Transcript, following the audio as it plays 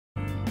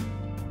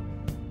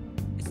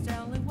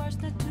telling words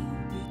not to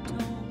be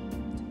told.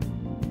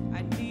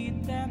 I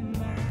need them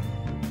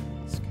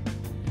mask.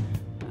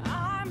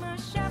 I'm a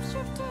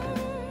shapeshifter.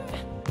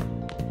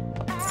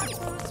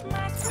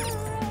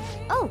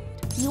 Oh,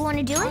 you want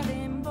to do it?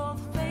 In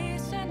both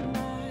face and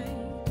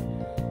mind,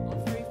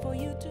 all free for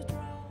you to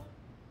draw.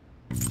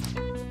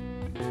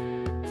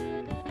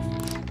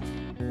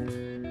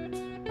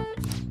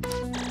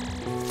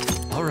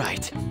 All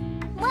right.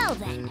 Well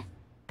then.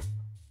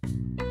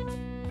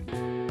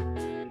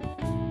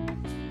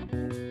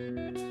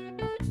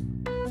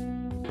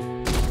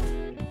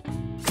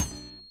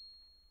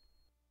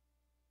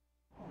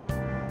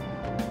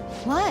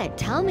 What?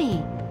 Tell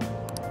me.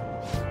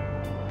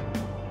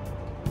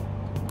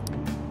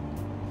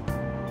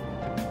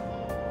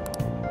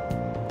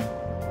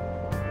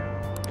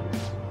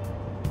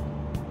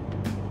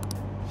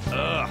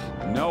 Ugh,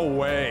 no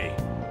way.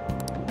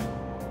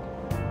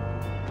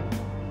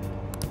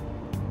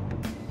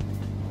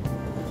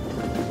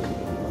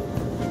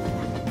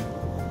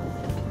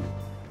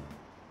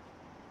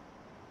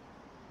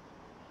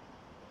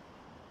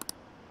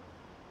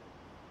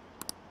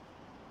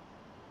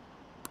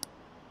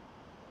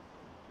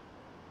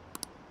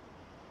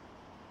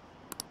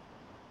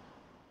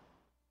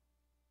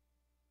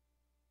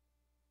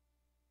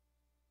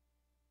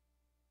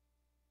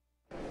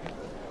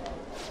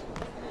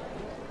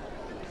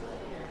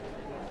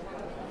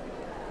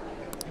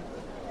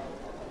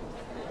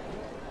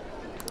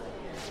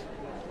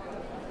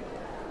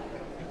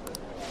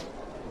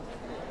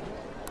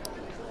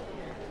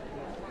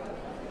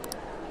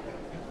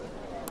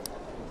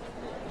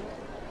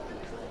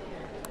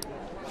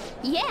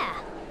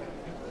 Yeah.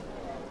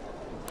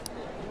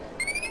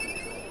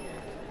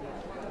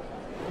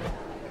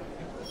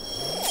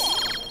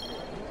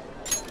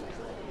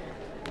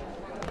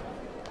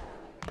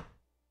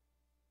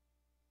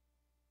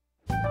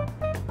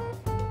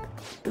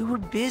 We were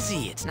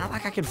busy. It's not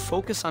like I could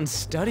focus on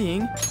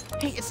studying.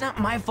 Hey, it's not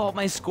my fault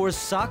my scores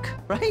suck,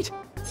 right?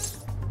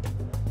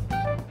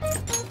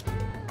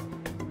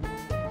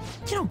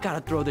 You don't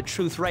gotta throw the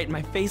truth right in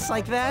my face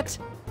like that.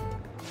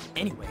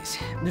 Anyways,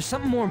 there's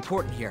something more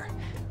important here.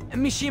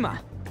 Mishima.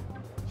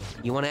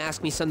 You want to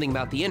ask me something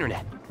about the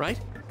internet, right?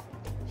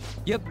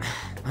 Yep,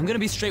 I'm gonna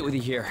be straight with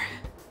you here.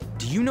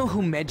 Do you know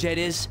who Medjed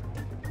is?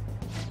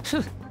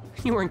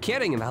 You weren't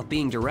kidding about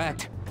being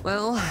direct.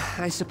 Well,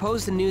 I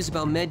suppose the news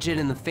about Medjed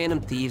and the Phantom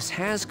Thieves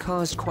has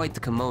caused quite the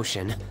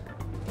commotion.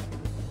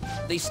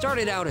 They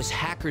started out as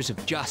hackers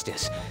of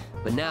justice,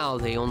 but now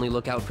they only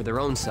look out for their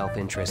own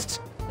self-interests.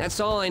 That's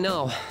all I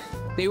know.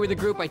 They were the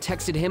group I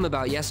texted him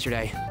about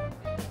yesterday.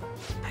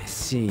 I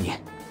see.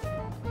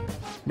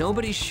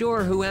 Nobody's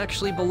sure who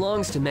actually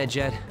belongs to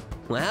Medjed.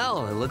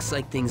 Well, it looks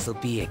like things will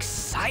be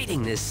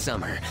exciting this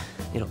summer.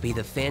 It'll be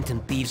the Phantom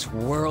Thieves'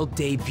 world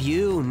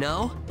debut,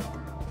 no?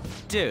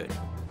 Dude.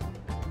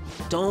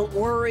 Don't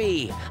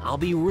worry, I'll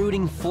be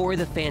rooting for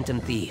the Phantom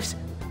Thieves.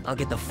 I'll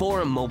get the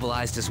forum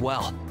mobilized as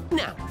well.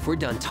 Now, if we're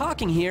done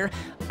talking here,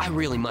 I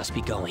really must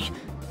be going.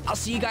 I'll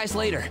see you guys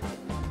later.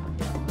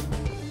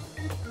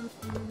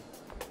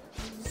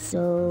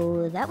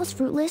 So that was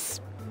fruitless.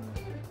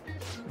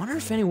 Wonder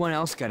if anyone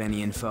else got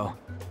any info.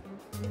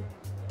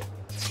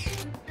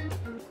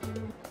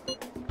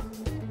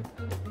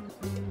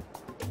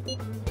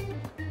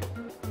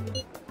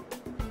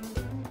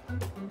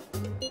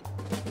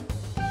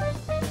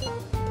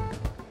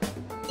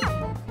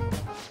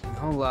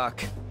 No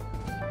luck.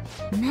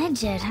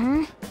 Medjed,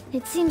 huh?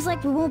 It seems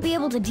like we won't be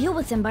able to deal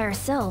with him by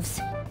ourselves.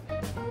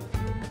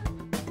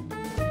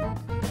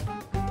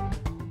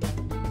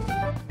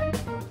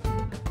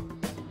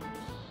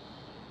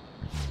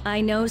 I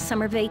know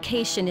summer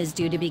vacation is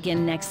due to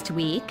begin next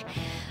week,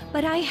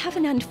 but I have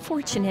an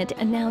unfortunate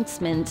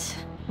announcement.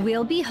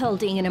 We'll be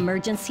holding an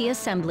emergency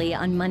assembly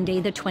on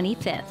Monday the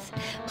 25th.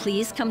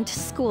 Please come to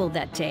school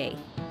that day.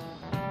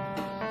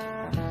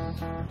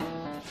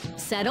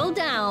 Settle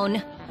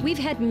down. We've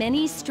had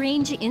many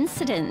strange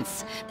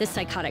incidents. The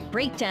psychotic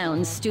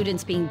breakdowns,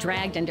 students being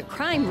dragged into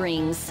crime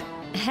rings.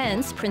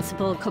 Hence,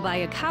 Principal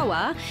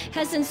Kobayakawa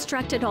has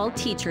instructed all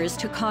teachers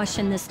to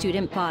caution the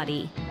student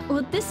body.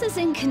 Well, this is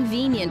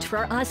inconvenient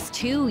for us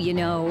too, you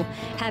know,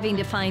 having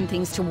to find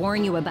things to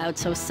warn you about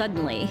so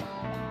suddenly.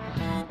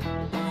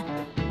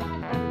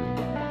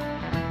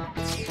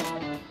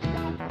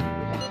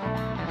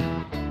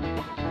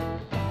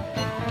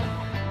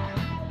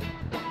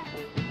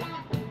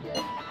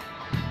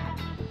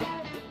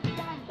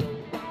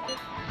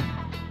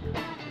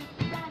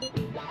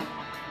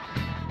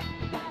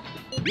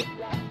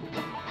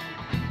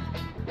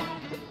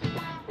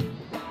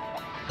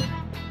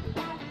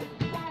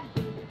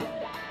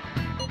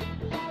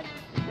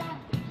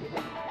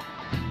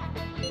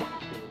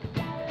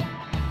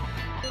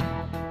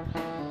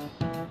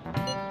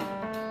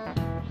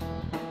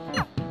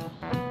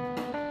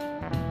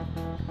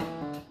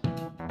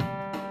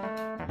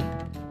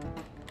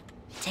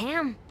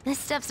 Damn, this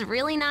stuff's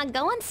really not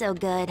going so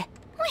good.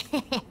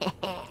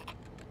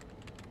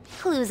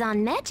 Clues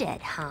on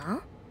Medjed, huh?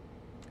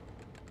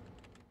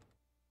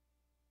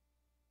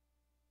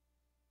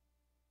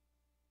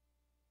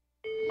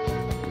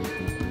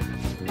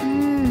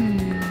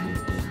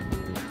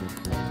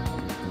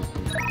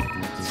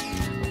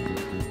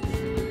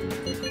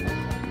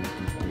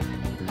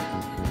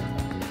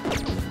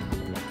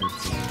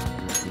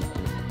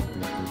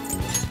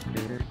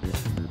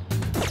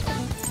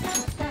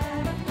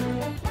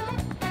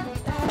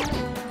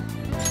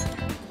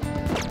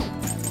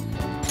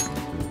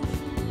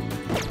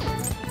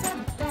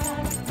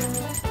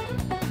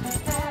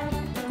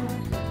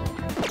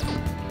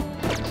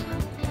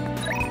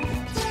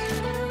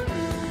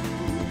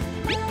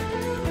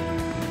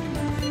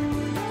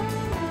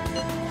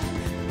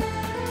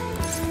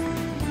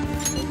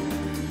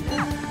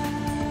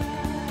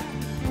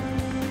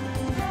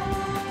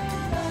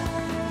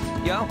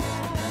 Yo.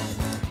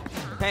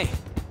 Hey.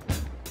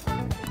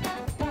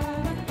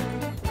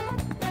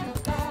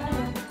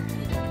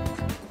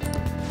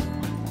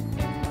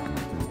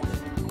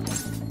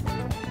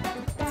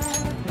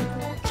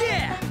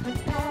 Yeah!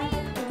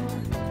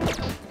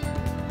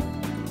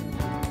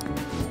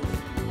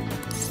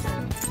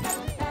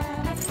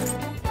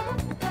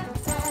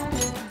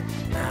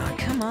 Ah,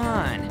 come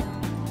on.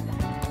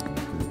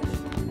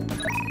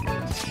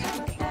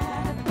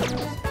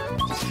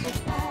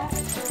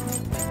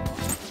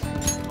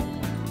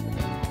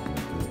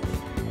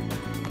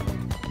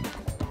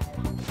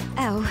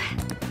 Oh.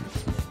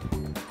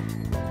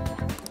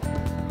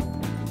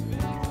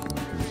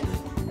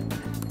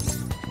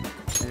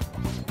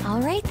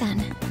 All right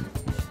then.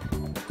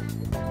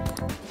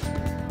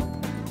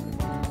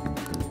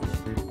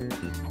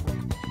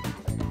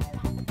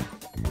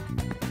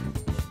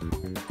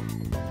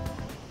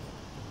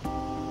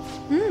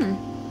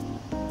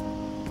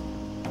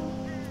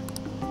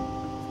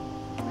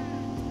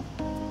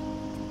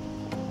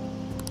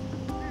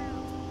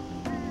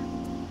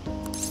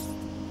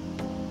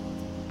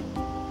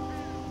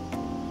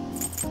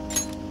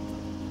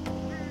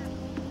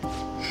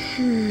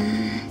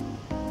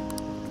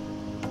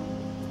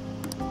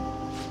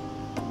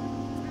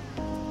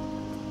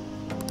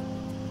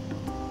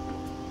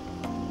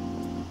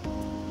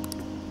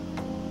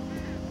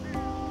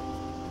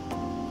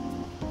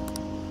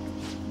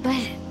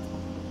 But...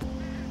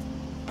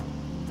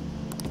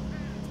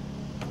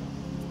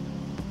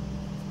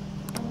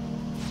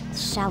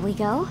 shall we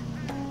go?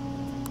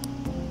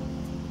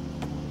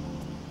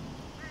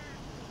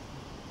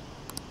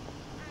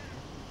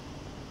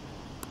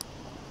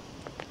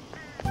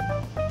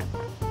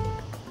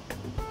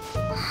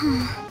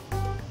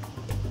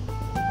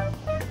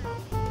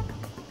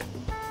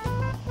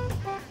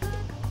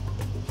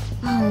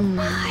 Oh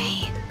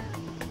my.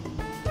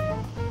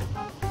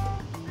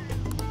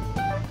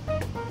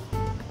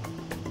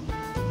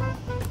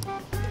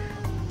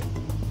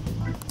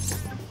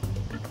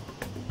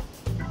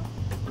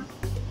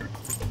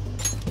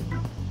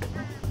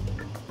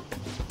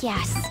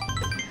 Yes.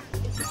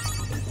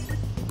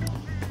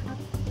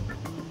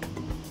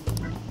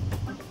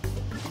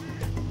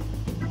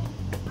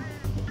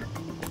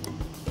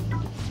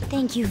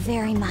 Thank you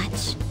very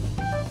much.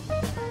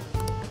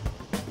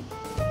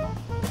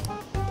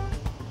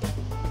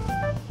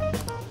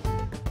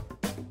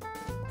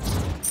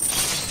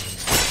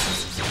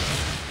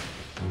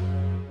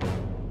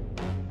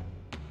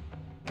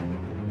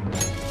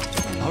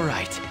 All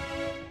right.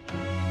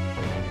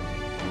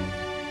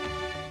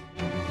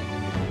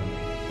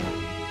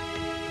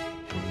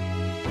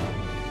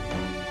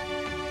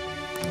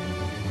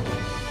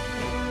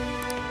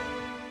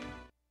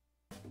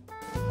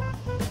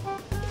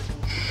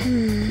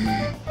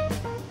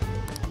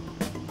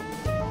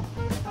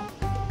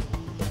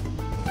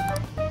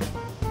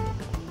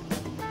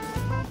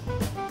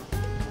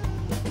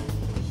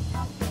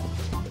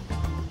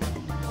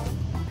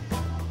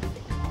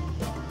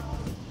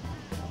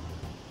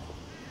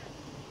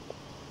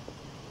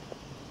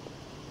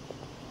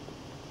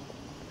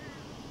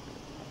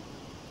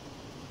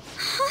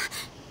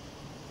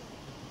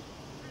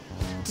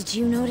 Did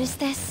you notice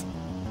this?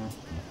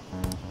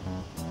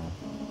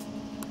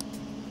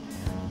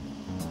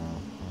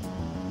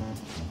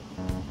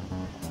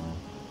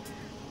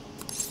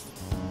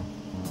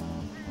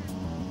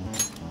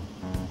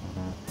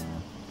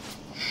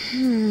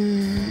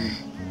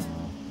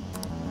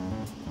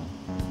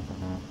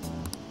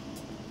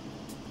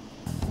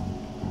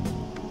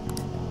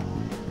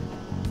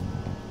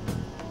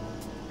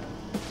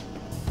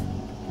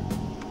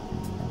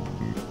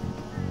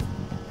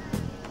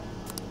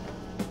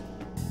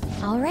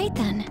 All right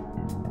then.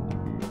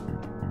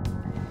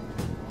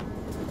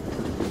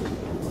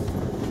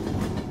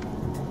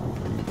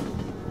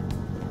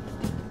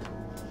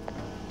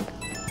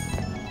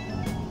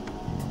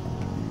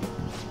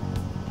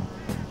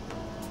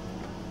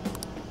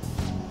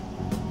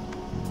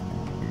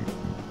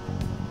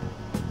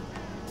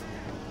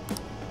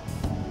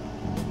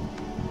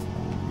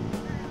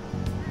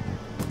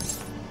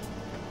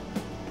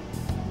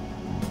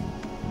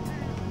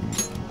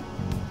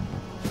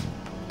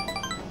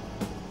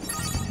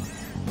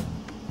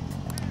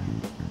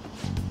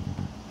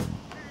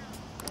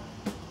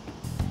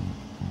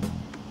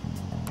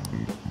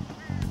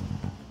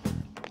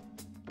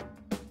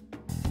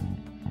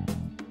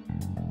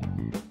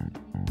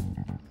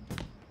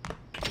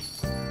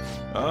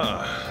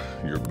 Ah,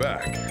 you're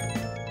back.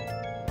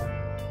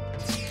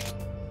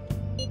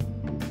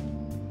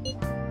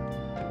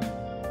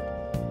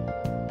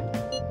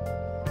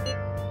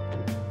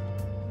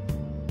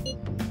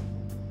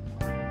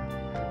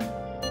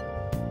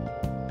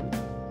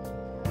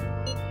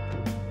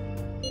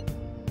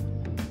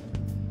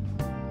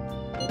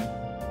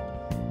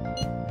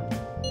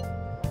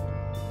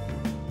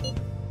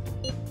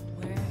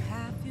 Where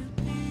have you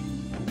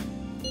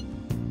been?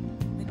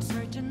 Been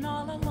searching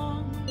all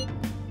along,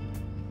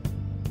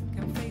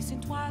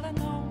 confessing while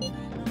alone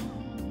and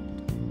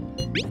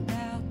on,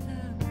 without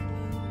the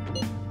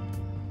clue,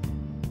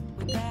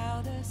 without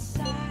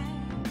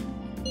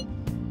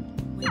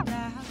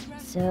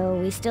So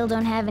we still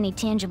don't have any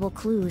tangible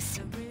clues.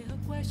 The real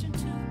question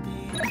to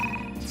be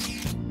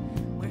asked,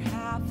 where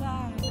have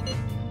I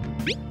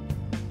been?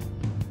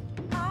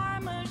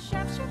 I'm a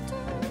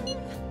shapeshifter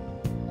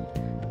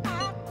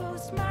at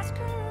Ghost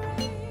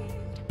Masquerade,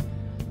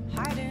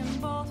 hiding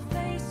both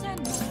face and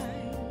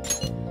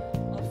mind,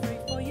 all free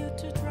for you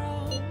to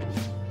drown.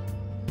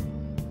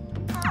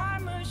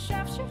 I'm a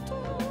shapeshifter.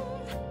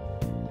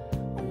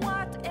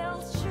 What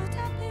else should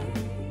I be?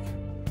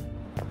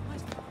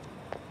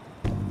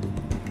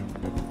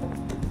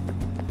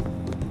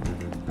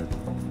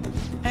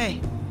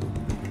 Hey.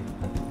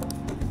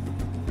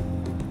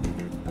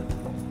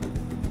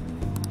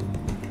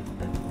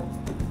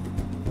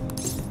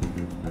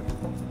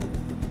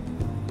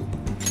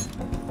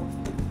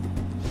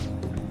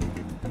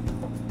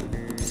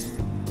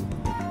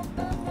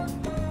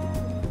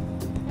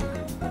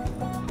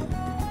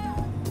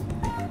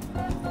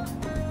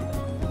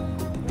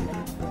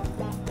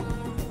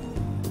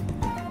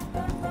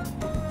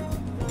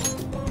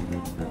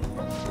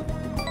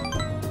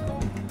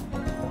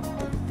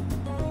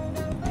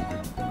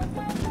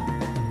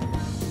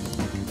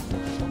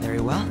 Very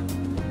well.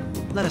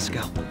 Let us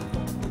go.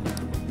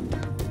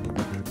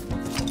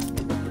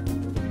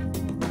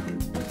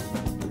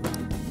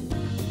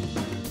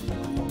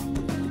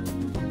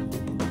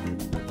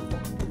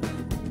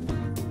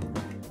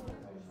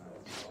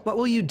 What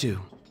will you do?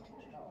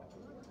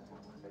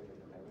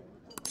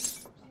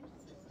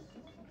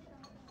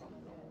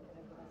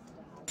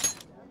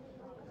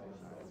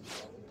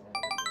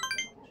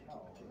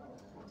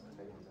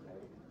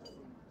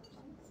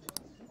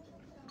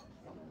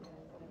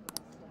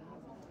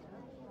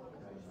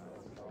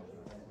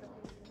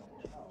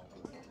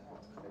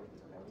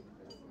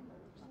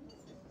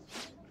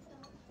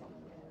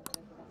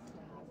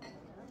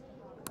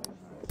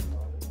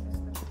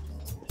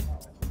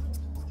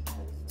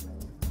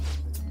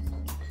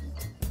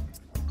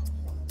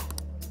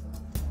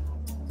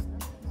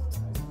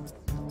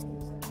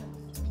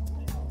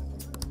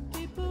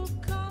 People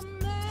come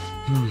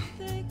and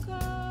they go.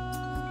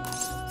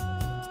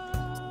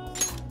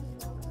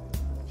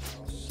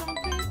 Some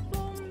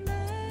people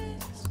may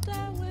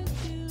stay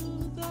with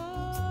you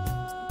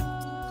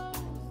though.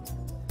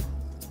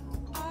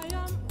 I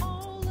am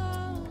all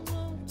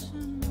alone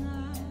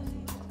tonight,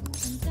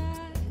 and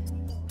I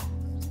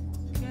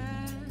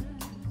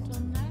kept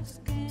on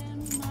asking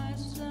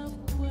myself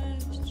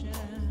questions.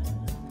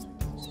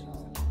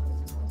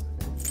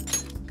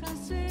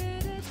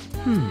 Consider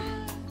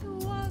that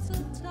was a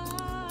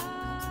time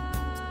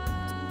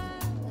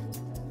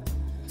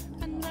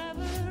I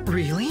never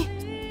Really?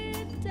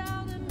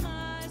 doubted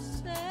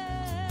myself,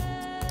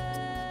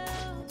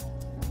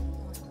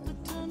 but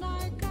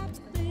tonight got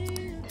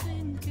me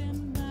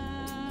thinking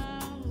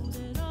about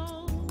it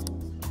all.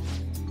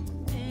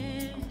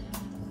 If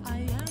I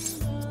am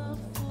the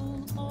fool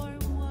or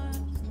what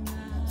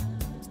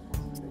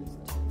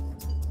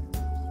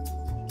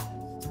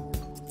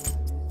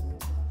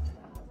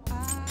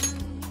I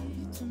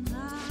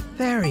tonight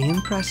Very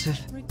impressive.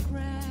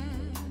 regret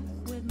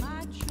with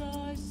my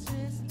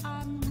choices.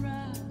 I'm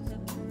rather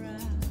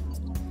proud.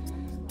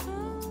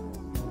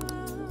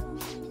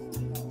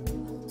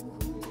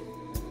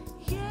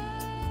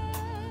 Yeah,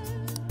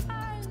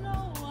 I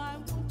know I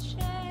would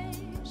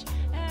change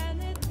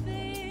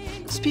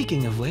anything.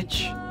 Speaking of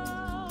which,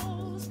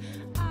 Because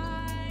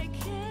I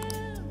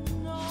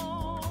can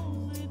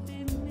only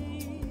be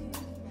me.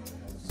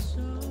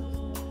 So.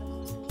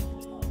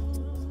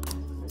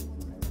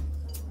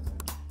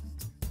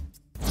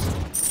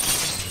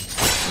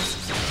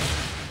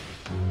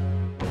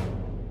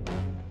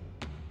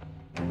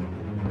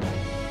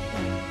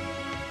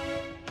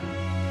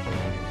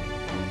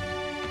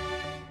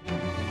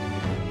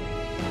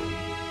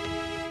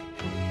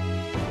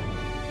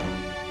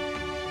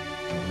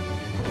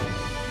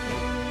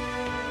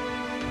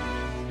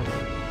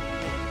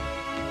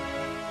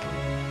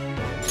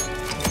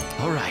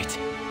 all right.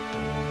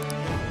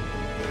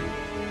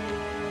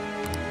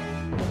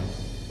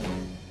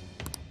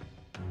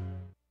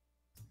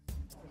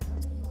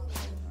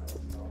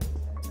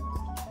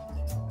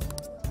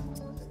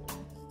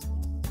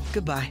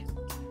 Goodbye.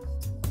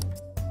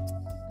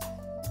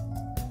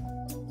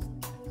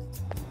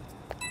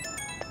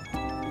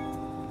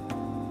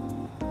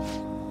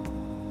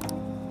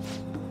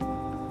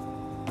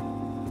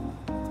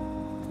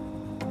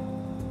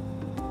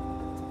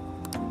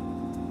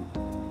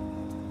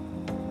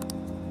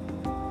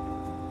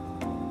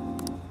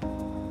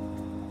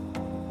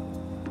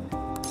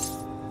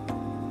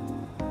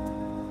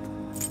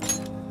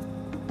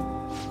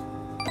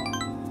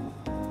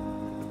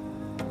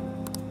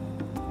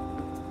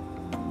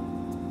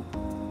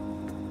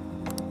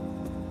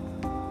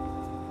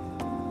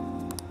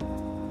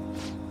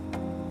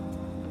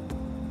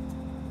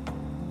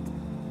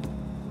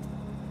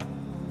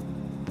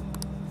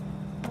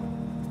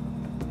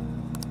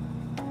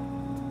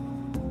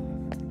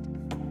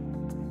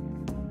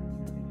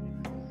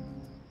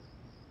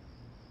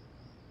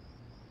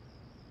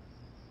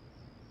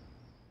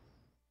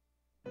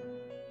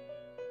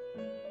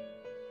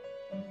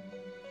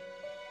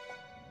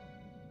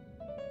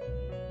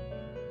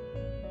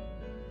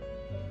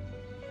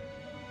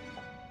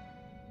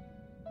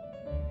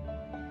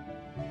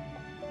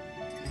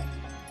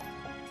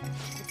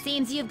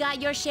 Seems you've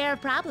got your share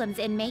of problems,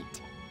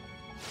 inmate.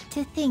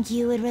 To think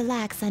you would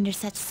relax under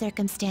such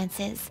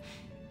circumstances.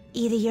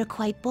 Either you're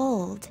quite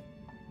bold,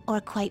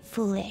 or quite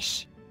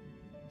foolish.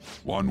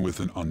 One with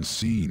an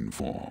unseen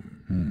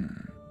form.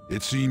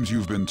 It seems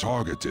you've been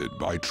targeted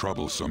by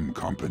troublesome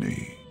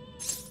company.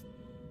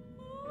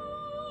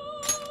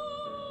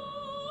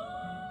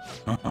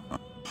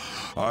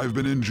 I've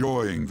been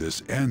enjoying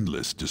this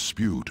endless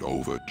dispute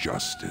over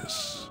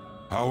justice.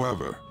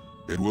 However,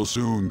 it will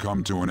soon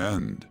come to an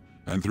end,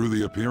 and through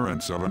the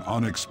appearance of an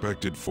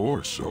unexpected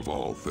force of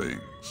all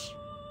things.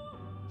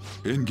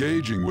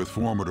 Engaging with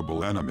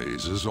formidable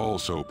enemies is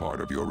also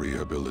part of your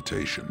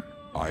rehabilitation.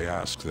 I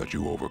ask that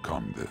you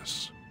overcome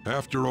this.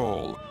 After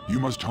all, you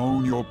must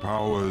hone your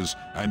powers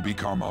and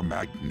become a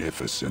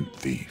magnificent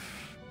thief.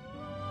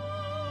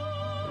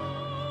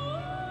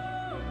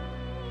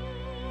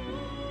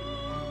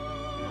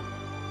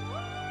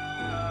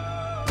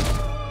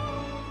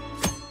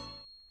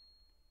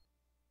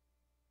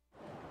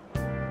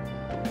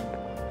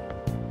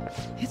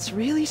 It's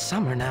really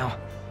summer now.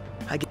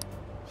 I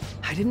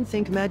didn't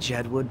think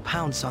Medjed would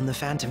pounce on the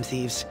Phantom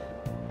Thieves.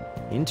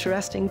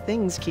 Interesting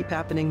things keep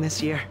happening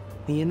this year.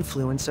 The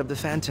influence of the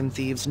Phantom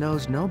Thieves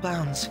knows no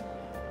bounds.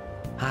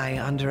 I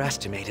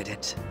underestimated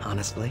it,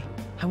 honestly.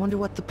 I wonder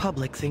what the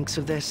public thinks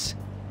of this.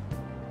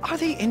 Are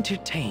they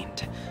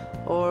entertained?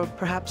 Or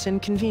perhaps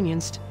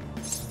inconvenienced?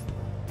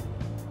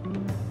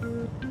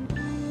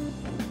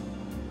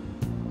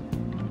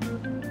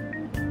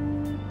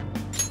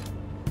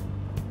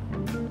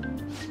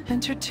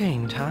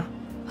 Entertained, huh?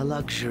 A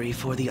luxury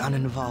for the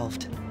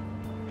uninvolved.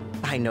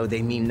 I know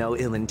they mean no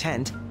ill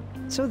intent,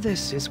 so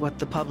this is what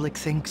the public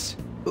thinks.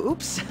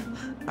 Oops,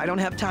 I don't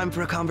have time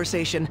for a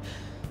conversation.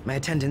 My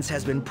attendance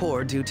has been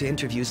poor due to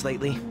interviews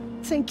lately.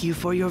 Thank you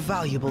for your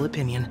valuable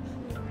opinion.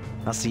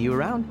 I'll see you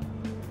around.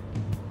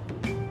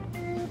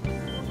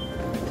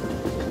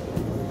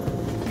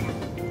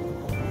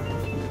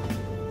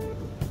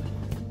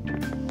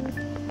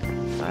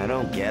 I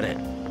don't get it.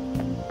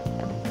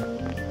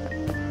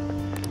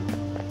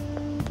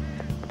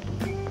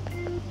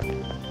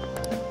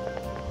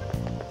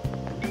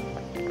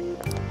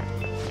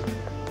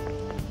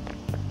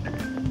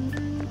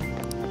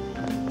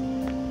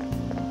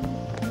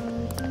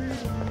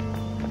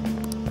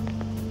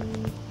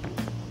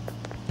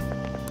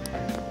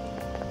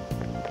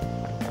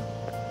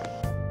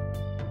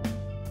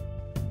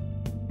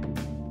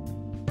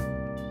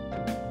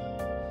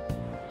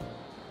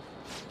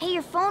 Hey,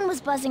 your phone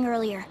was buzzing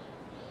earlier.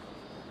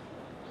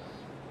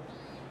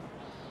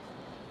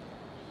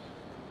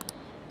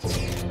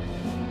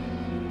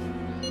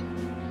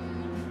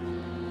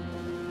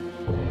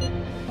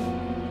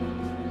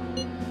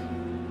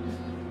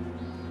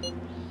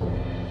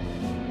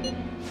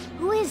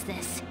 Who is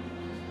this?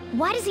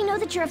 Why does he know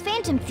that you're a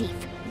Phantom Thief?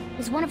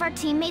 Is one of our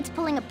teammates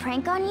pulling a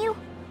prank on you?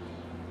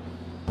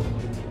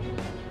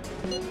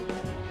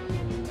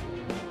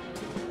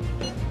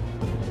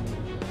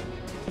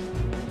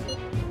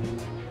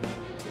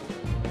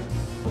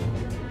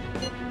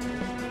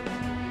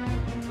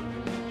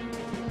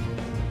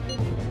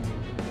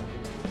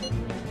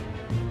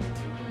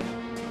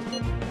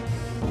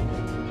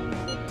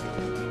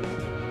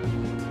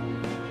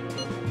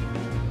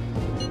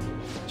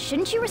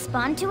 Shouldn't you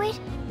respond to it?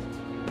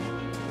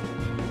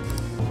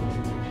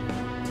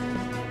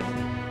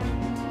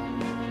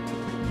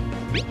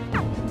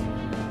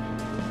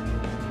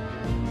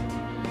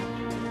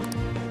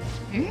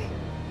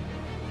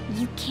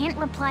 You can't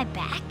reply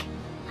back?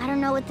 I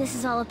don't know what this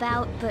is all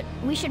about, but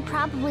we should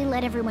probably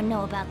let everyone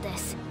know about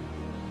this.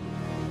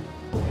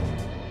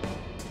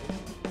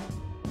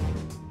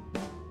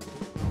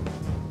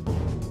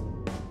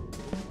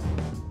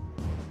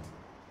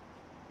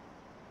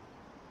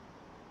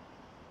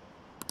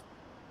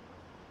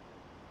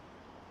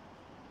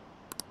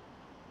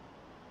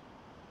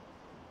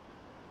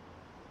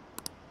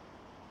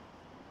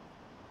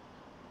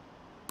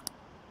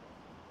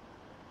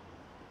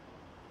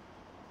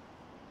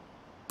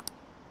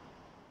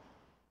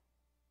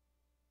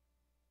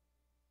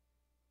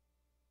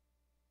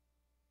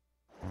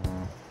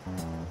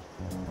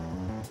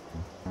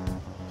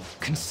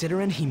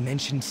 Considering he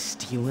mentioned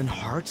stealing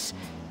hearts,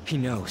 he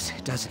knows,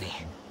 doesn't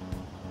he?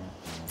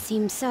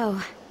 Seems so.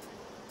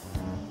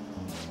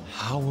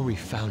 How were we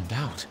found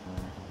out?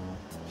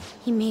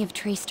 He may have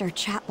traced our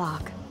chat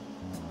log.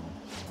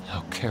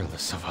 How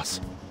careless of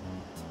us.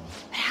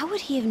 But how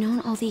would he have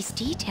known all these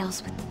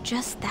details with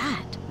just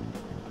that?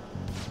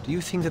 Do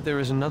you think that there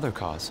is another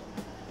cause?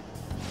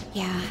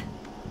 Yeah.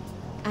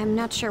 I'm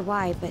not sure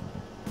why, but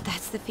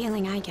that's the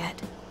feeling I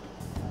get.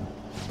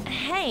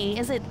 Hey,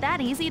 is it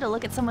that easy to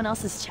look at someone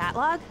else's chat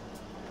log?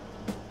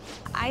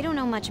 I don't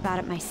know much about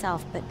it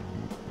myself, but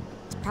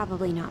it's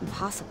probably not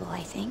impossible,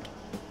 I think.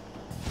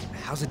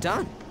 How's it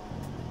done?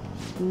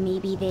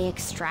 Maybe they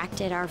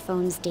extracted our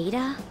phone's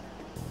data?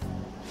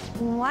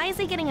 Why is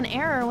he getting an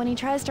error when he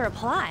tries to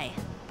reply?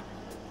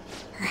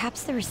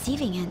 Perhaps the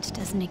receiving end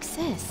doesn't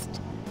exist.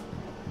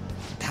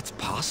 That's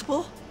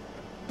possible?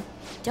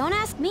 Don't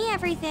ask me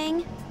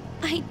everything.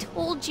 I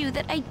told you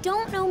that I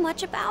don't know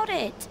much about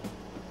it.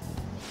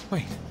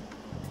 Wait,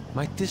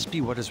 might this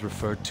be what is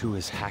referred to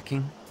as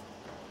hacking?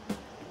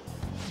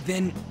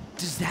 Then,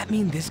 does that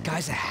mean this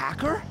guy's a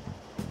hacker?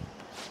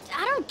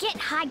 I don't get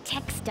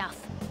high-tech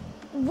stuff.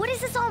 What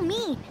does this all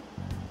mean?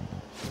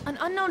 An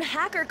unknown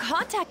hacker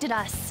contacted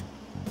us.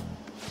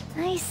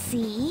 I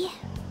see.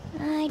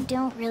 I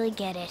don't really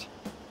get it.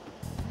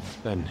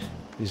 Then,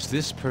 is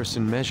this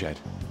person Medjed?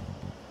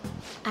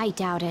 I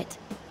doubt it.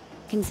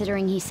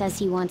 Considering he says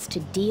he wants to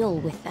deal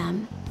with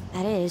them.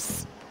 That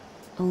is,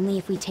 only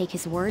if we take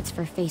his words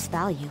for face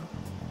value.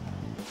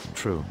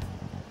 True.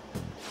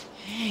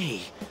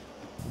 Hey,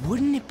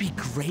 wouldn't it be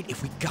great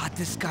if we got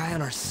this guy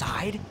on our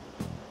side?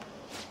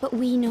 But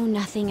we know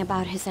nothing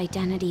about his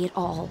identity at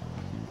all.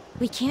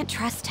 We can't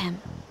trust him.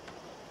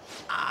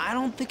 I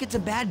don't think it's a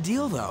bad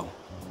deal, though.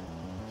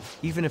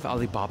 Even if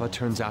Alibaba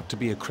turns out to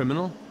be a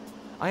criminal,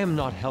 I am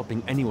not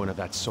helping anyone of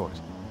that sort.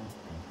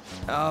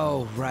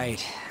 Oh,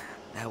 right.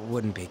 That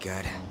wouldn't be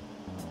good.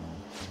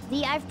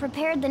 The "I've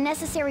prepared the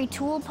necessary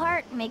tool"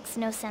 part makes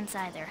no sense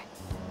either.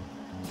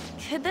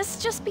 Could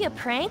this just be a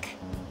prank?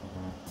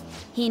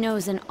 He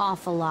knows an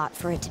awful lot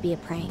for it to be a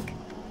prank.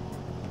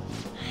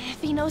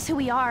 If he knows who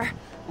we are,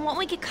 won't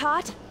we get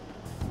caught?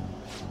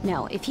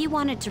 No, if he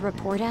wanted to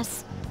report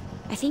us,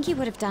 I think he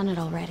would have done it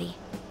already.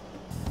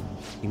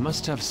 He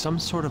must have some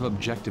sort of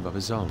objective of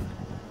his own.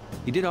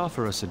 He did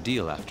offer us a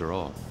deal after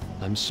all.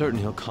 I'm certain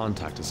he'll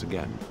contact us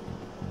again.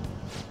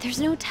 There's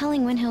no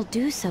telling when he'll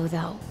do so,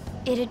 though.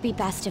 It'd be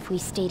best if we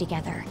stay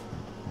together.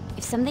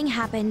 If something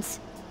happens,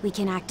 we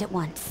can act at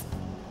once.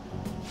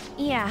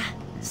 Yeah,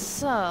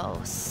 so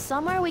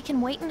somewhere we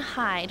can wait and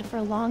hide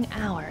for long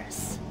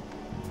hours.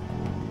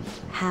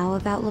 How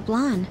about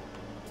LeBlanc?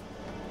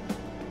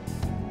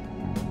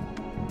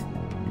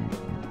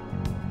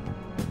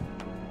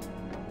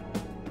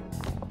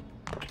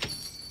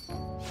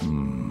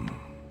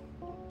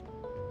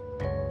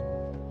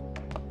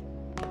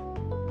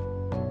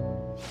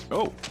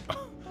 Oh,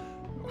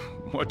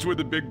 what's with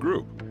the big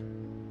group?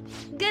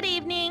 Good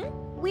evening.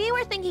 We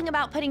were thinking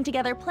about putting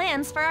together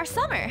plans for our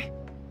summer.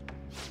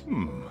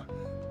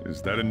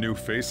 Is that a new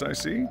face I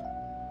see?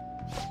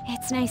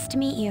 It's nice to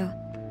meet you.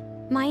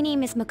 My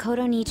name is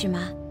Makoto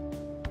Nijima.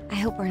 I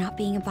hope we're not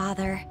being a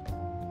bother.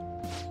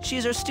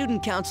 She's our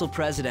student council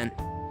president.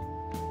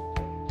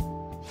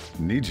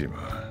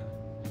 Nijima?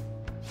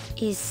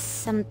 Is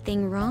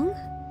something wrong?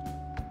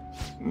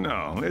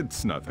 No,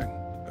 it's nothing.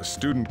 A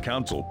student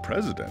council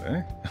president,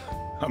 eh?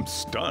 I'm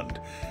stunned.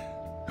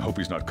 I hope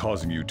he's not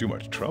causing you too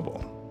much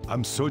trouble.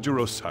 I'm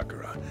Sojiro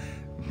Sakura,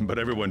 but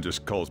everyone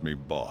just calls me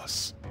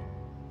boss.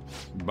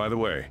 By the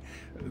way,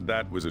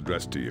 that was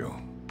addressed to you.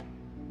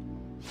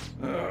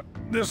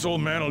 This old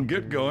man will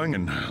get going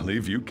and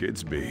leave you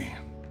kids be.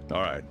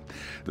 All right,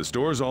 the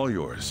store's all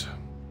yours.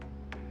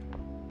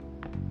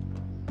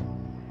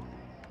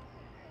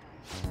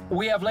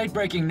 We have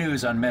late-breaking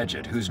news on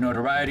Medjed, whose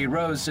notoriety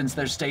rose since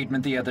their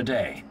statement the other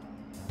day.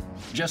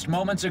 Just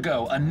moments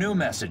ago, a new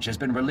message has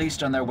been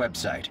released on their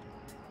website.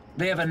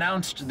 They have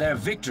announced their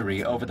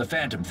victory over the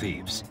Phantom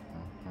Thieves.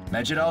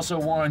 Medjed also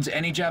warns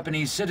any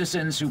Japanese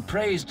citizens who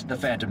praised the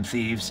Phantom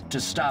Thieves to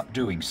stop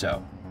doing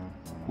so.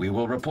 We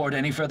will report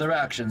any further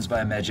actions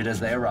by Medjed as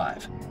they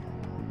arrive.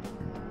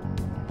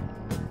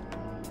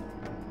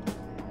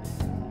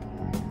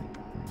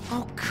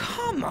 Oh,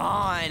 come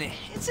on!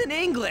 It's in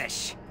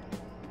English!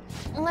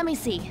 Let me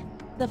see.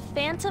 The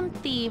Phantom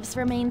Thieves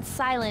remained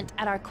silent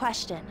at our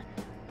question.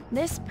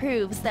 This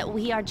proves that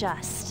we are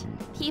just.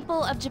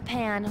 People of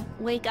Japan,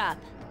 wake up.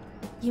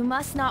 You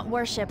must not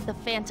worship the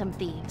Phantom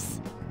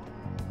Thieves.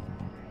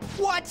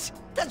 What?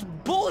 That's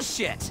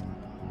bullshit!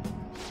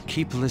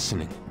 Keep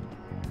listening.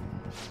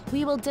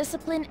 We will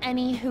discipline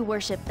any who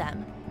worship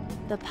them.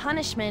 The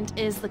punishment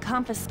is the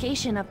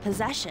confiscation of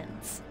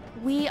possessions.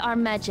 We are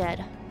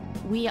Medjed.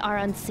 We are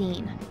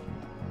unseen.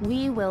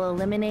 We will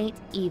eliminate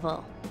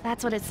evil.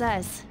 That's what it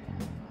says.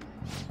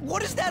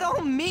 What does that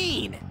all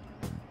mean?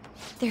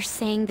 They're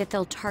saying that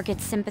they'll target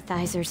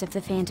sympathizers of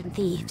the Phantom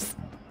Thieves.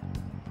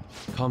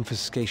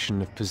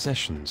 Confiscation of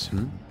possessions,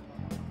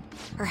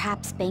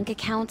 Perhaps bank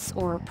accounts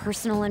or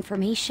personal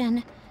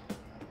information.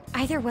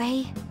 Either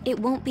way, it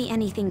won't be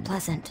anything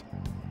pleasant.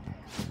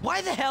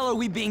 Why the hell are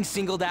we being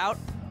singled out?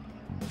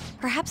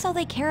 Perhaps all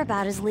they care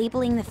about is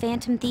labeling the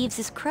Phantom Thieves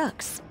as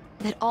crooks.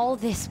 That all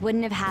this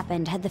wouldn't have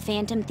happened had the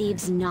Phantom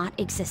Thieves not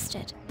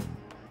existed.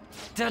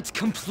 That's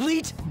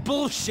complete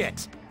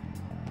bullshit!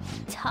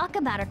 Talk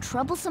about a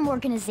troublesome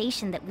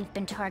organization that we've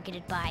been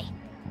targeted by.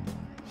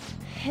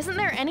 Isn't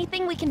there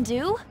anything we can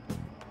do?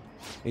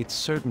 It's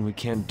certain we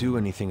can't do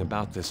anything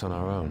about this on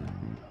our own.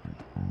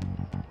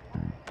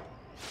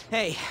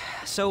 Hey,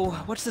 so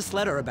what's this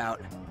letter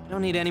about? I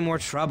don't need any more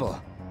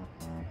trouble.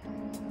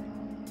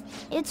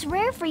 It's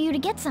rare for you to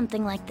get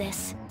something like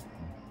this.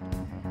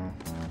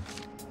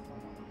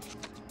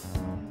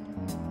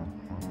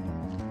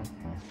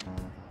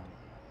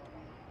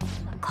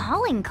 A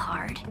calling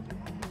card?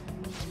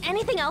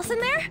 Anything else in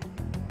there?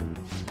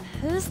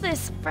 Who's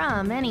this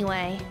from,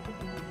 anyway?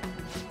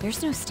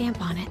 There's no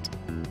stamp on it.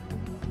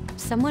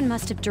 Someone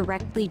must have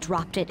directly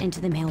dropped it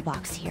into the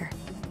mailbox here.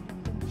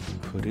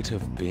 Could it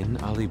have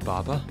been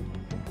Alibaba?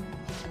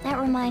 That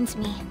reminds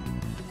me.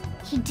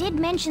 He did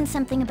mention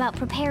something about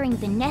preparing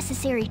the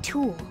necessary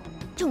tool.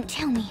 Don't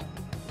tell me.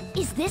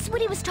 Is this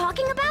what he was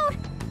talking about?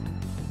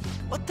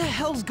 What the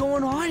hell's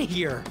going on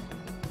here?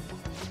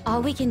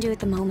 All we can do at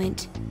the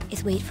moment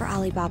is wait for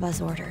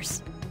Alibaba's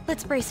orders.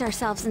 Let's brace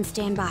ourselves and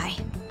stand by,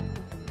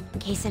 in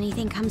case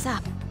anything comes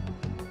up.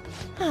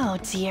 Oh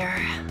dear.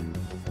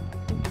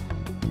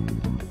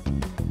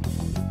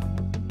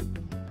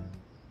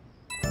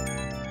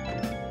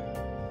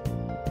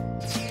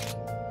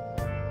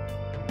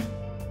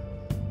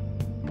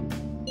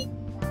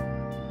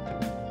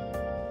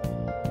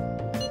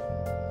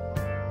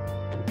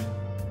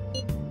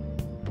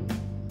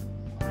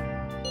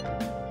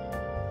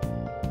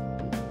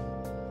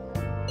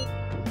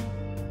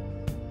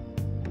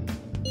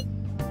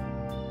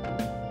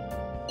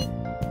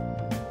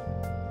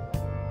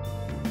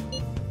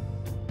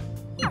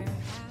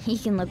 He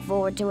can look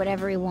forward to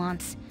whatever he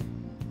wants.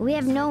 We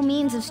have no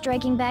means of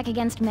striking back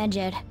against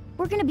Medjed.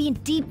 We're gonna be in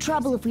deep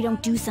trouble if we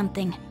don't do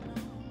something.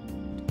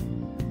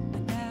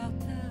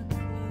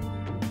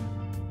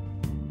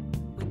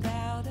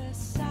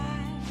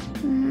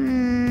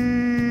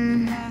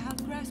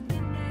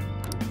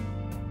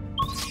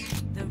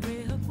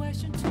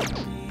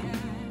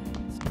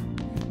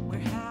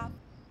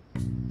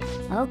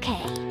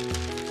 Okay.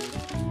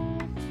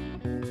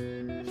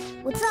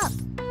 What's up?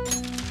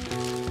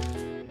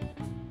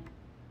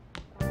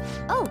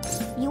 Oh,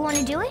 you want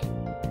to do it?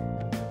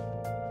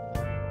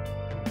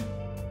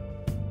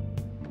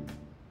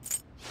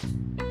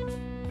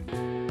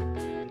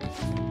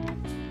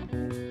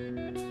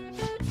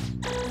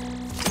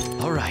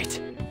 All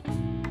right.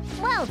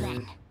 Well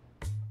then.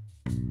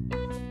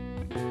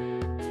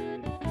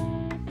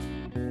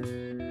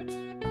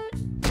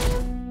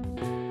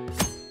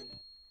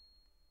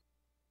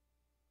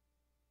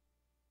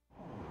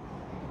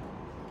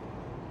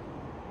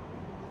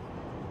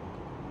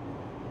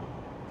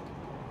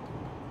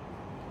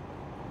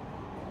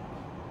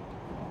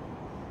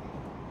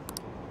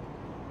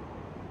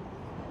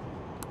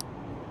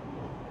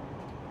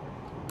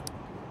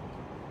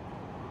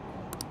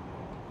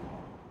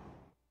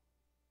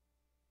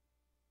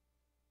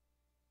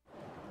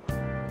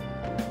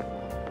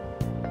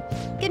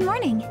 Good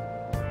morning.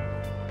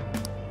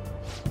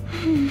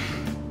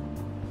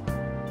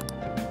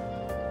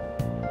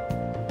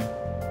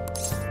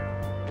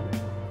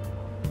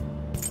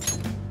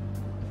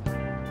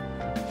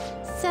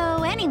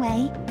 So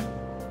anyway...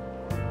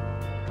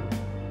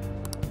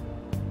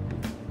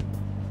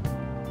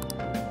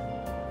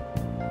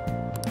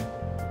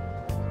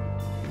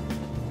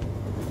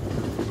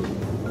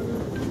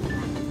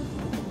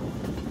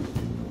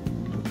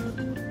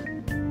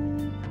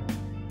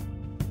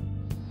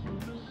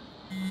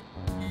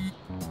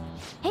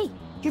 Hey,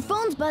 your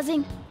phone's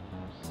buzzing.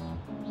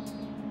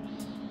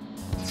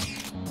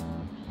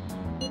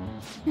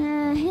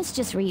 It's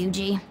just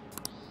Ryuji.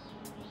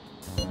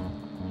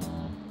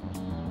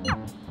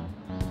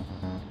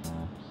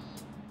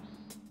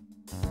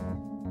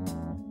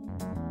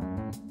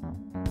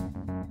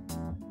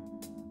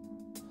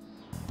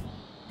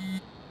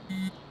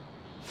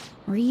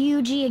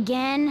 Ryuji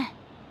again?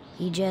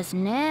 He just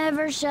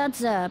never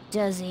shuts up,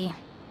 does he?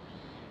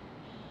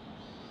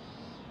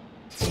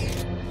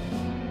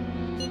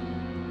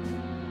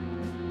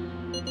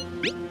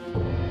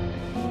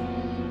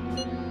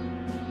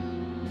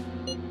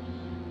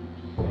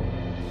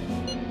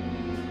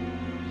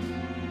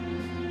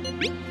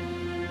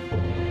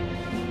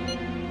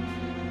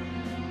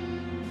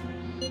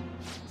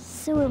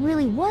 So it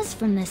really was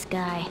from this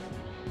guy.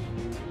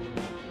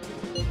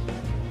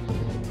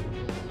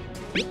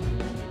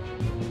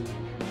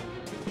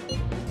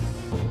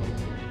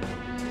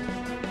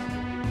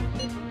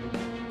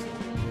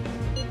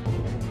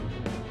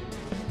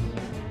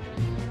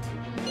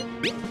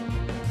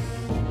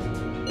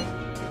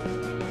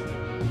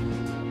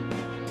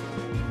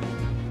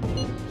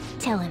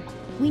 Tell him.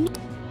 We need...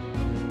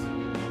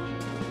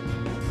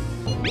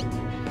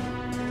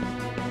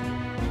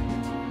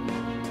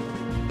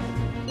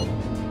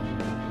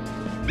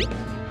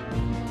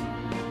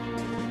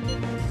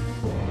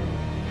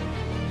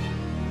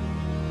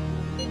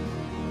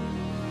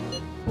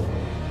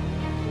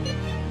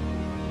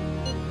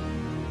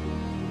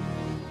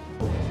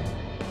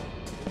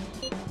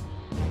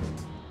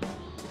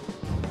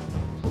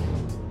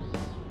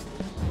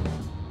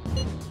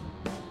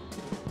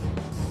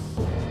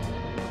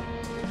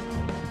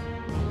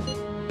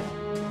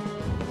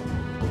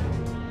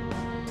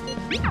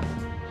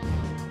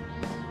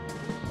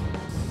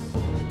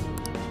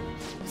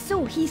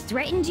 So he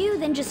threatened you,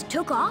 then just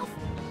took off?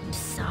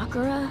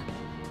 Sakura?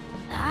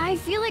 I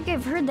feel like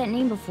I've heard that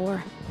name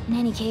before. In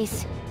any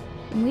case,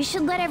 we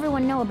should let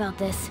everyone know about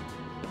this.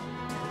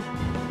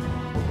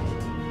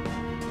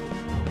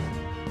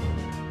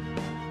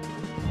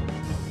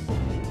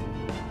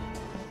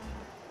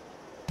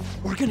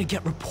 We're gonna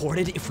get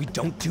reported if we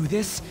don't do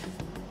this?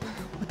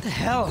 What the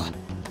hell?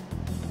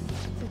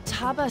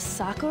 Futaba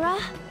Sakura?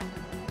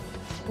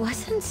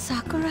 Wasn't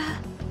Sakura...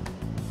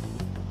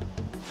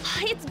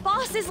 It's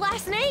Boss's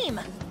last name!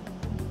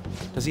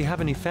 Does he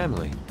have any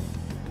family?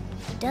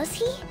 Does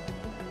he?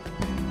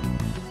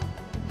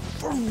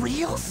 For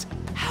reals?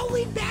 How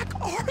laid back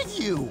are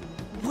you?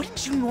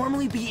 Wouldn't you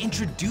normally be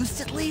introduced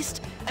at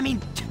least? I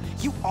mean,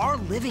 you are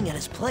living at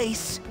his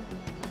place.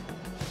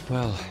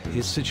 Well,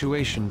 his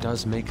situation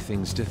does make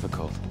things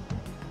difficult.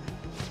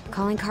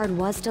 Calling card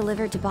was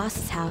delivered to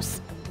Boss's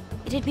house.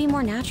 It'd be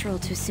more natural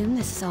to assume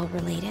this is all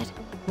related.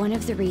 One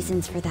of the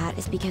reasons for that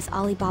is because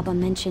Alibaba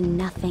mentioned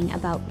nothing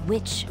about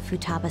which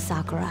Futaba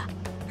Sakura.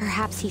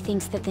 Perhaps he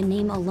thinks that the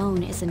name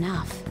alone is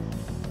enough.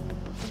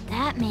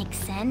 That makes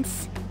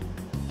sense.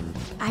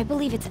 I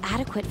believe it's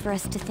adequate for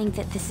us to think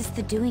that this is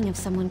the doing of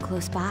someone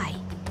close by.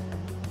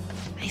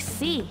 I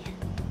see.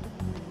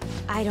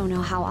 I don't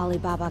know how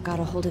Alibaba got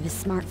a hold of his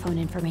smartphone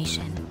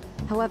information.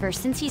 However,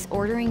 since he's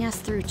ordering us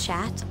through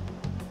chat,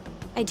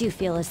 I do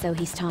feel as though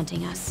he's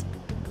taunting us.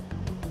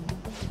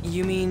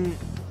 You mean,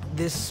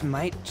 this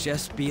might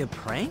just be a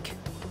prank?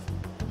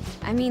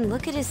 I mean,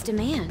 look at his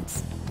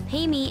demands.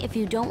 Pay me if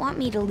you don't want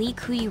me to leak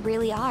who you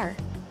really are.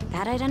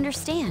 That I'd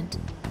understand.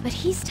 But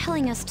he's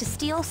telling us to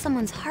steal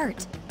someone's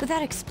heart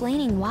without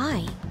explaining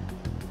why.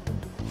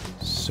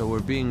 So we're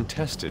being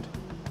tested.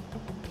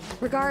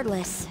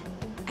 Regardless,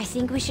 I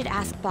think we should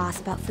ask Boss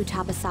about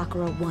Futaba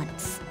Sakura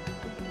once.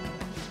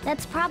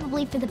 That's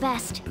probably for the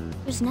best.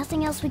 There's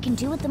nothing else we can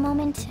do at the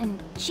moment,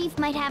 and Chief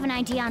might have an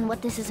idea on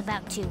what this is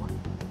about too.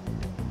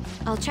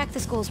 I'll check the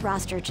school's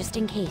roster just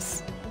in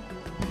case.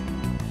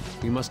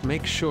 We must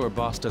make sure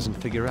Boss doesn't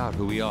figure out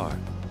who we are.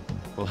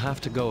 We'll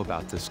have to go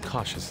about this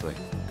cautiously.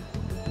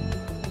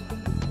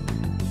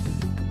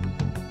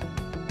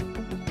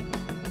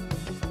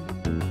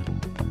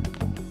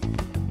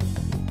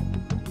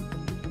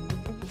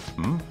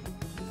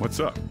 What's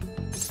up?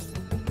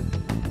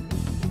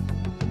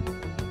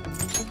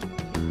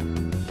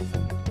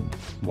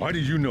 Why do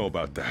you know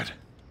about that?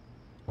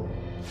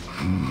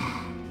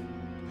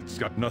 It's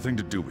got nothing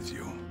to do with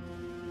you.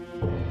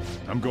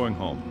 I'm going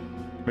home.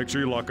 Make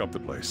sure you lock up the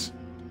place.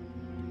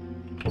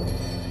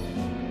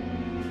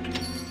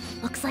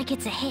 Looks like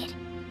it's a hit.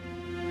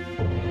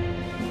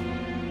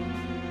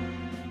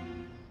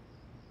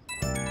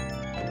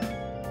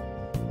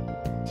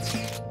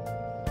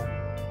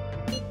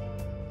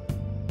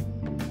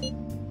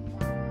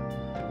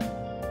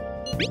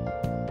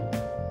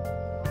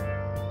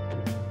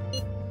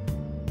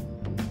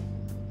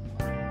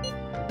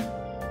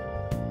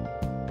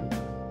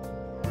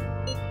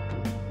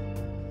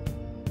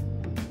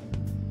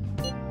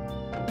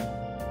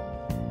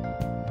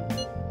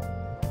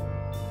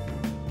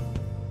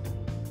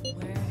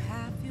 Where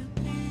have you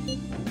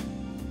been?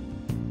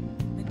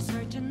 Been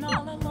searching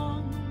all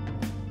along,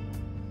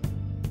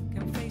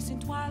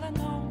 confessing while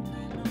alone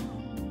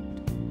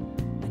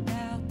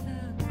without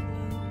the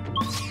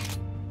clue,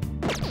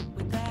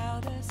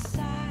 without a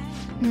sign,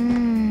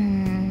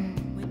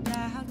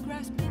 without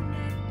grasping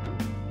it.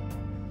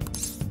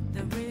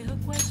 The real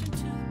question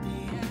to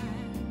be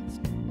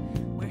asked: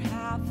 where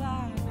have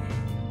I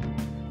been?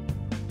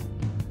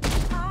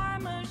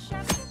 I'm a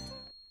shepherd.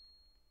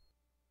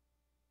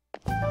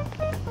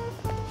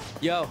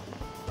 Yo.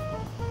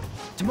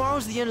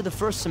 Tomorrow's the end of the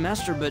first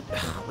semester, but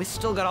we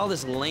still got all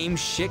this lame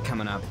shit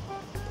coming up.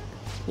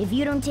 If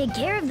you don't take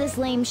care of this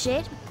lame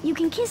shit, you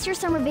can kiss your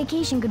summer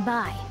vacation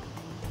goodbye.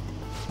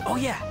 Oh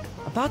yeah,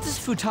 about this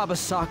Futaba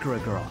Sakura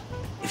girl.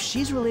 If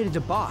she's related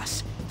to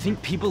Boss,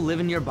 think people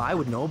living nearby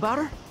would know about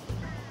her?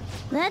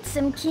 That's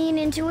some keen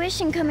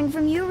intuition coming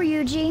from you,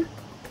 Ryuji.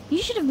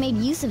 You should have made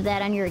use of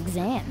that on your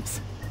exams.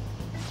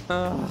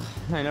 Ugh,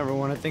 I never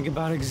want to think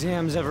about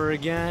exams ever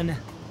again.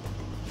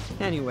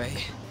 Anyway,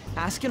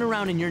 asking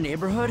around in your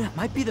neighborhood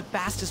might be the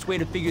fastest way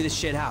to figure this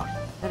shit out.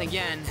 Then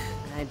again,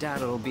 I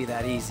doubt it'll be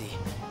that easy.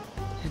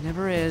 It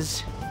never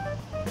is.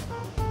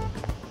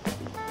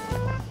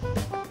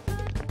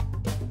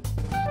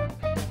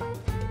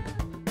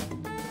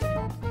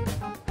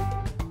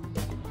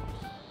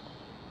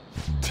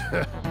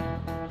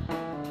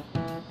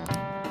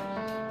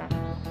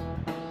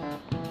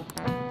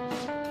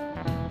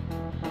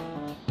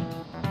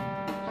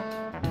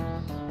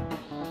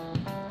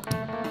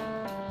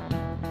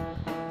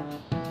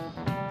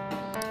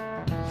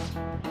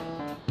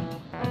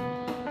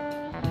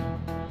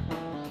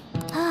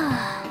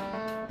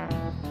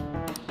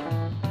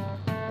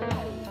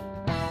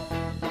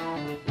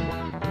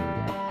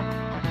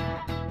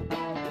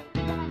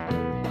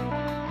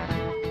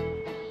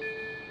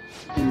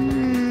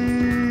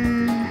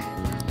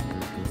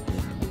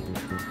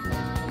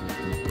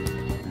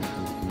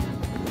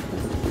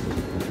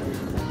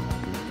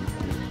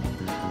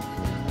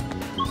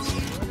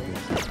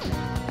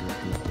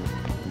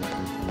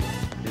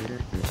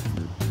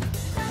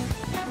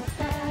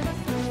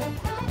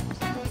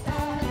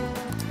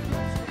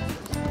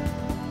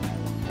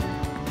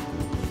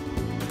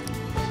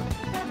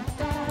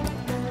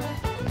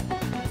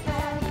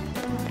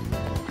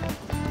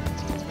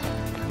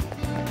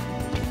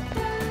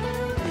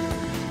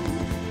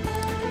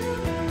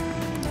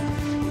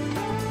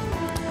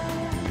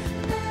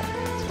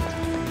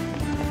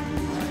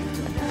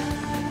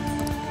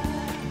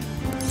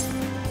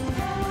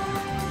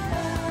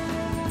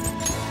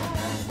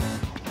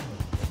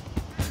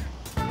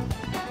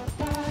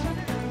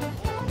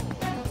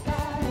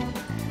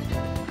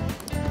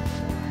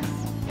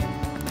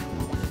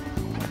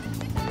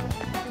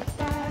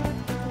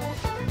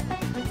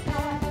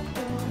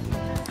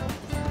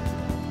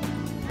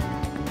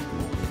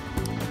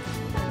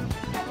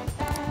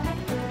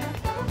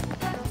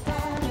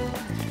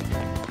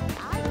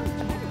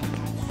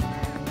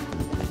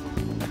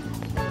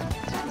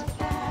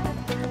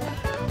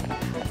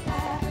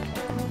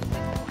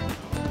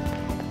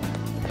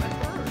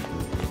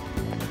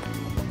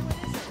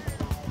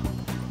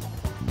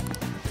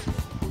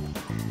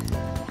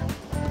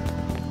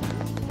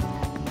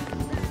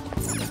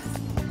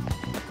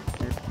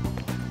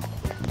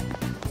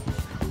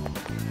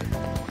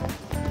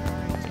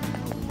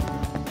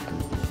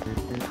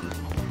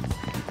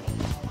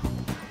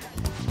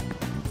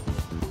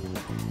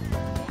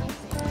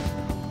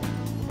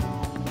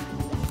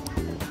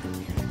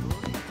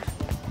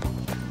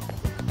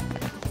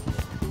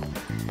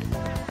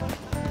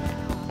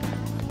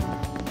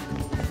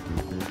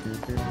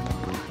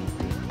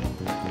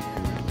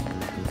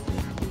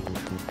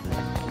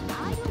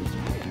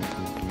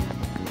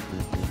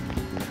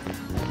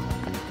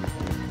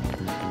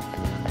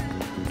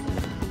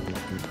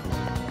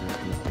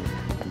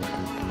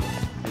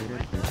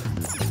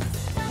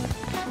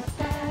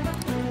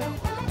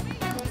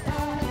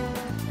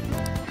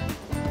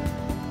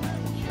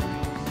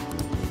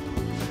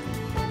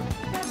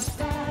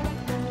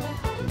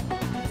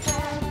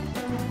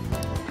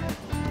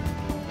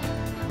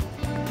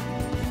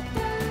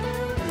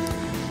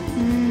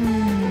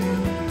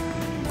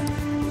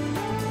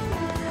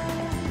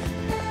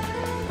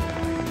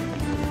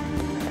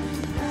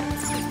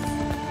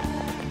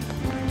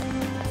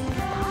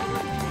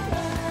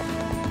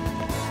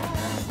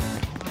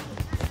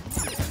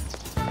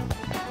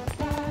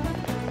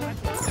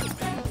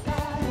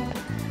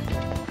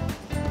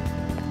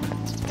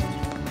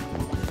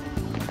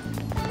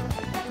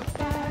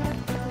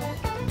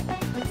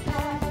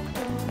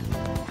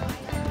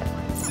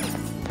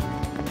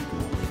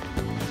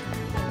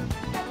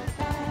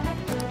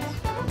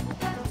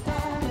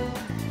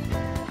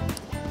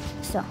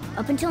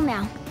 Up until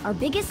now, our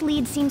biggest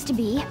lead seems to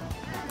be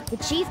the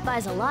chief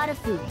buys a lot of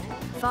food.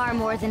 Far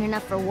more than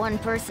enough for one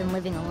person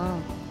living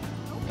alone.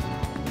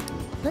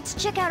 Let's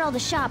check out all the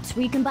shops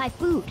where you can buy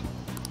food.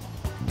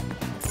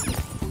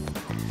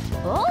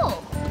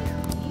 Oh!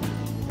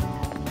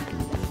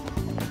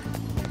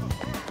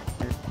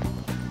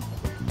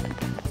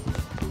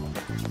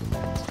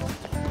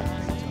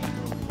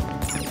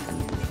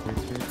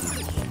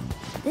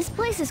 This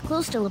place is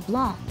close to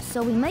LeBlanc,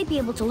 so we might be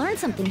able to learn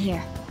something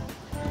here.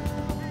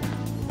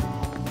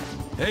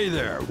 Hey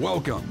there,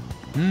 welcome.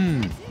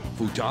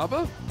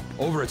 Futaba?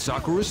 Over at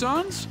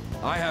Sakura-san's?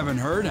 I haven't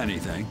heard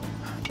anything.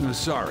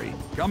 Sorry.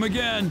 Come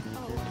again.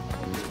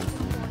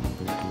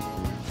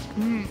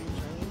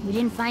 We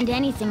didn't find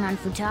anything on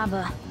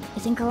Futaba. I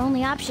think our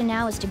only option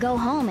now is to go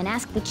home and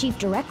ask the chief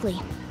directly.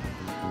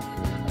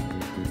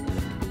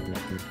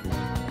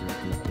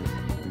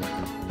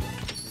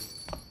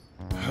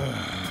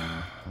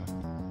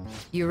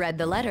 You read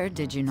the letter,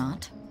 did you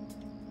not?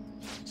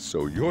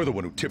 So you're the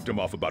one who tipped him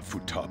off about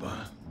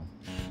Futaba.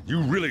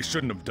 You really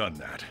shouldn't have done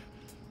that.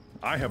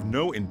 I have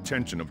no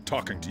intention of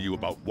talking to you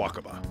about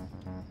Wakaba.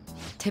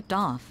 Tipped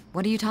off?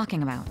 What are you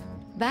talking about?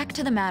 Back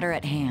to the matter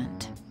at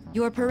hand.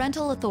 Your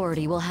parental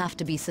authority will have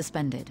to be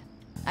suspended.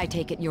 I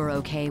take it you're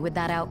okay with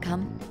that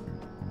outcome?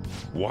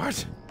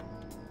 What?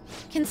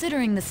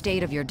 Considering the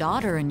state of your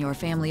daughter and your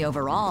family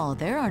overall,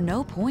 there are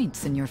no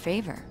points in your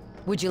favor.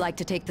 Would you like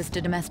to take this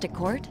to domestic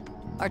court?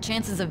 Our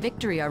chances of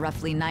victory are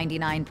roughly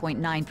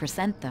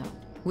 99.9% though.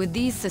 With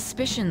these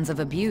suspicions of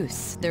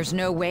abuse, there's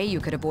no way you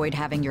could avoid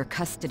having your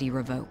custody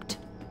revoked.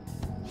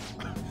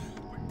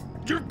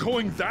 You're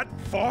going that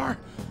far?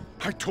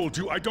 I told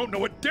you I don't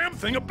know a damn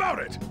thing about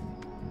it!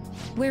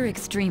 We're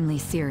extremely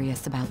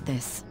serious about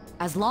this.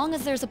 As long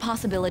as there's a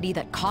possibility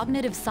that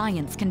cognitive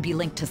science can be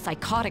linked to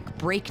psychotic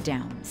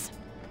breakdowns.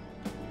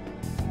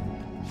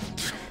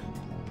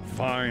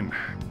 Fine.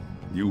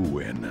 You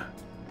win.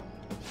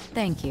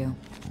 Thank you.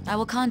 I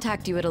will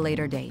contact you at a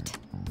later date.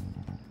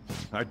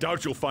 I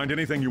doubt you'll find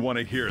anything you want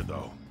to hear,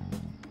 though.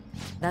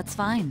 That's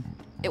fine.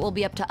 It will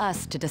be up to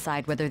us to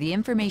decide whether the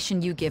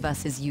information you give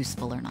us is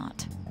useful or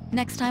not.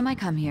 Next time I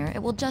come here,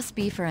 it will just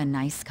be for a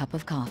nice cup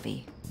of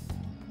coffee.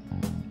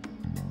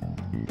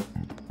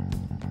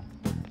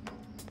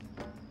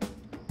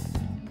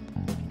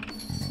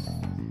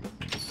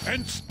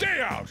 And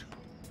stay out!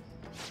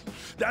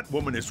 That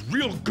woman is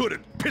real good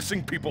at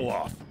pissing people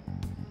off.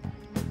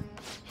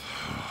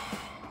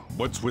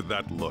 What's with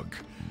that look?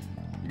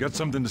 You got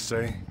something to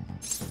say?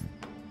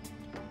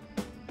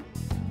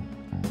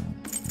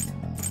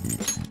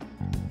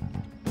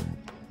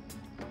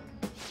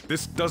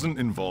 This doesn't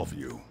involve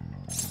you.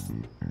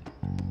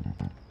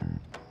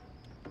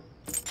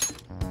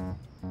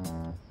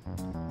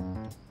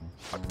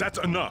 That's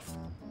enough.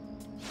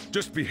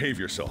 Just behave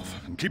yourself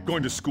and keep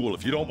going to school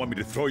if you don't want me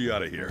to throw you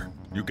out of here.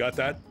 You got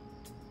that?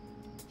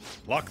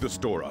 Lock the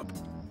store up.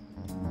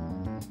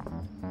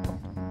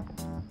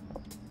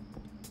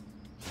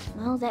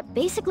 Well, that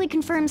basically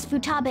confirms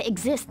Futaba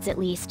exists, at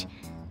least.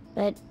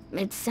 But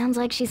it sounds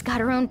like she's got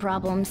her own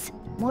problems.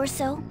 More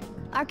so,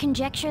 our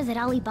conjecture that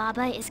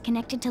Alibaba is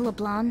connected to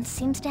LeBlanc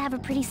seems to have a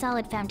pretty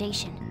solid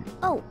foundation.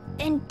 Oh,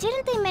 and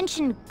didn't they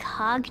mention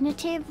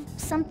cognitive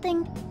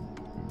something?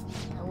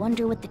 I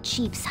wonder what the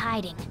chief's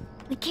hiding.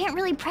 We can't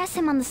really press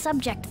him on the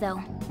subject,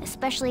 though,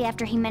 especially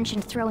after he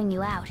mentioned throwing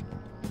you out.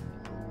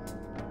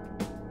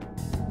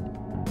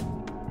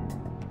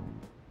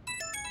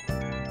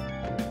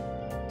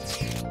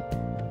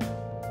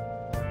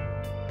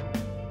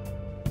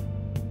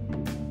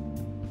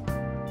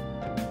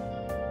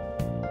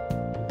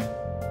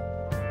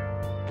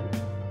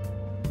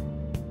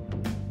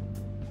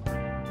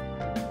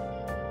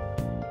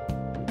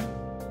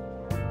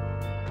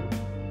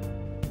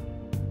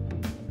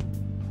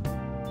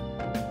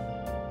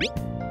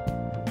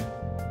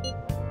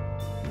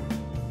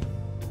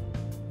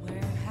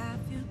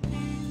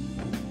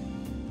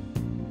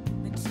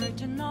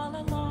 All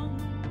along,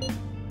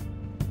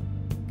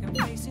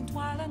 complacent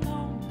while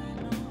alone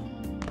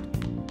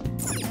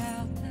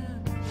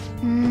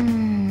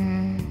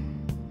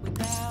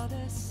without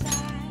a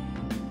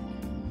sign,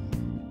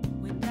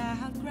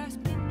 without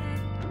grasping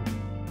it,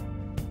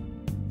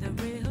 the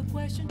real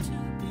question to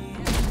be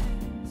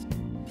asked.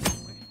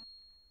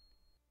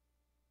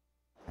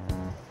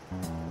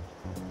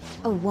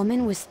 A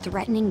woman was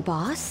threatening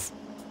Boss?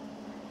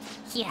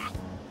 Yeah.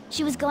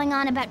 She was going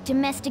on about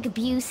domestic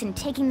abuse and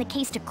taking the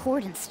case to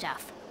court and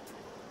stuff.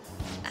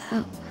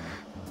 Oh.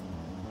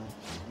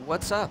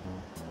 What's up?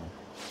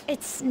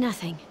 It's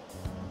nothing.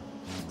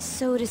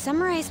 So to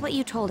summarize what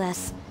you told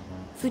us,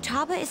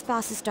 Futaba is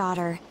Boss's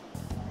daughter,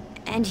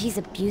 and he's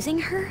abusing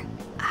her?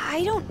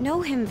 I don't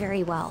know him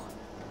very well.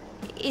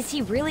 Is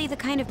he really the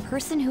kind of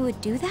person who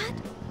would do that?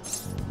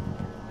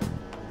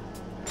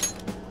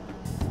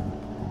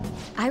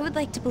 I would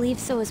like to believe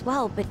so as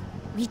well, but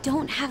we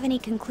don't have any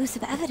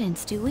conclusive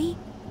evidence, do we?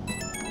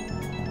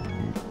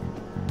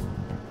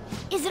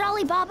 Is it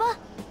Alibaba?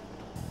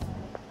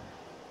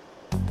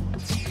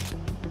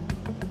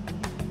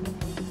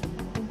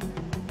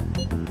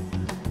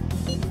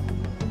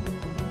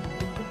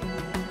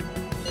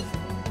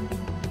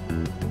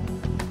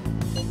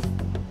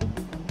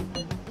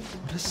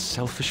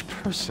 selfish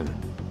person.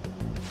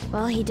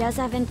 Well, he does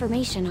have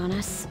information on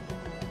us.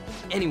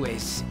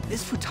 Anyways,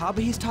 this Futaba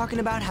he's talking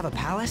about have a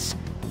palace?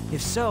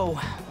 If so,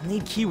 we'll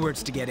need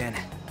keywords to get in.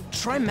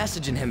 Try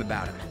messaging him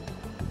about it.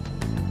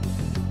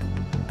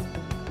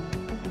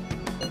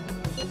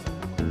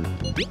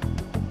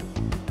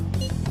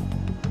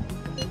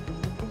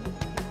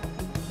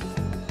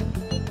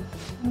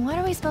 What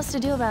are we supposed to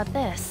do about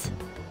this?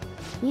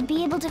 We'd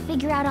be able to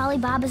figure out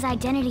Alibaba's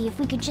identity if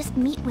we could just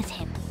meet with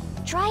him.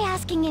 Try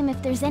asking him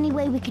if there's any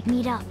way we could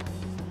meet up.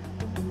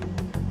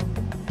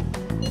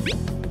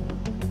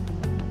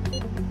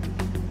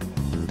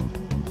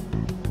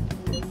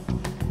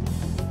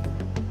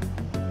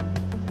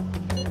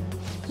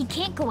 He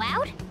can't go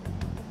out?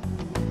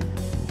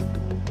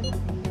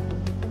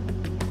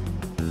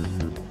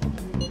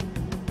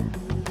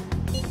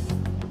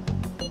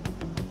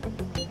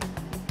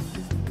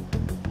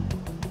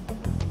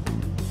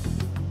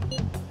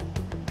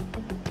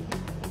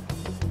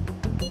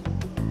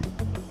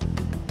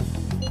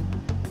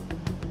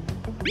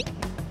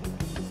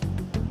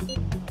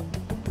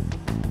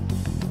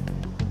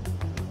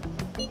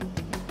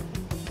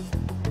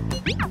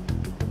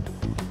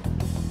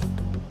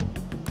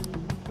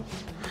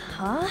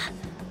 Huh?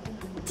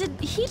 Did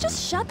he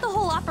just shut the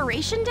whole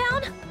operation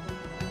down?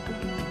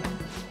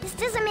 This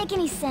doesn't make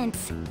any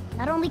sense.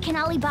 Not only can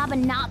Alibaba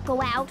not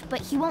go out, but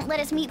he won't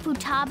let us meet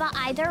Futaba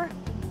either.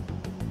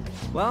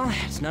 Well,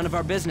 it's none of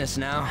our business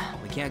now.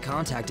 We can't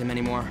contact him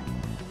anymore.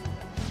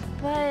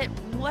 But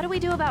what do we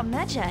do about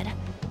Medjed?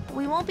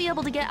 We won't be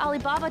able to get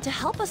Alibaba to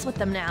help us with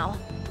them now.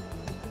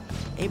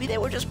 Maybe they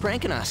were just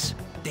pranking us.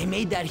 They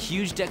made that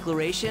huge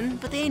declaration,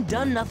 but they ain't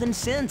done nothing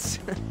since.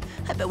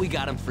 I bet we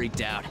got them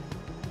freaked out.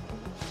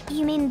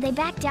 You mean they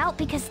backed out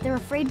because they're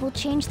afraid we'll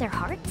change their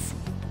hearts?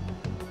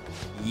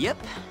 Yep,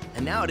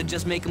 and now it'd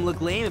just make them look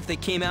lame if they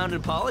came out and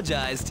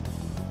apologized.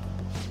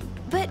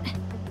 But...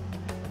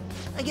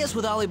 I guess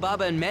with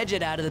Alibaba and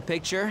Medjed out of the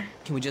picture,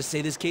 can we just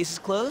say this case is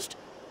closed?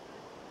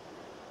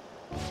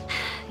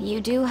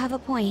 You do have a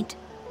point.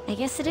 I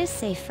guess it is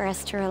safe for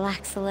us to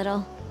relax a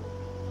little.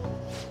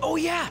 Oh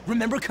yeah,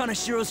 remember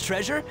Kanashiro's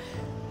treasure?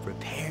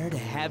 Prepare to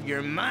have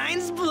your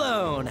minds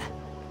blown.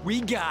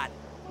 We got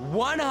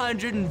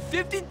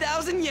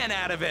 150,000 yen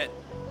out of it.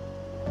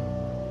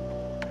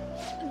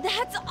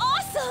 That's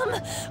awesome!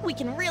 We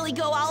can really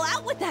go all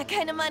out with that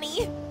kind of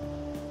money.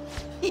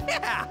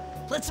 Yeah!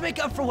 Let's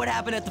make up for what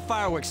happened at the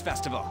fireworks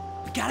festival.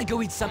 We gotta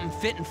go eat something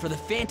fitting for the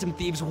Phantom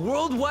Thieves'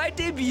 worldwide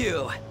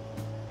debut.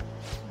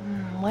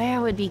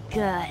 Where would be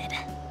good?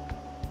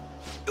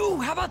 Ooh,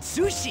 how about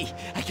sushi?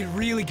 I could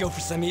really go for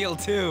some eel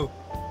too.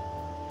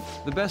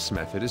 The best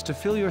method is to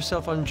fill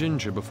yourself on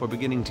ginger before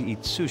beginning to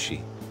eat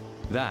sushi.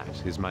 That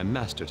is my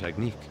master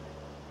technique.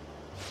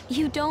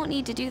 You don't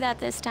need to do that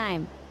this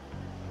time.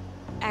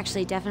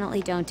 Actually,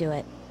 definitely don't do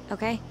it,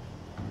 okay?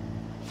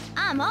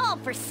 I'm all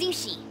for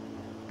sushi.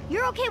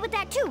 You're okay with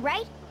that too,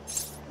 right?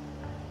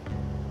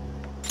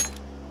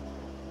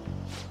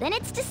 Then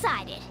it's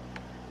decided.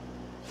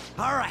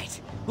 All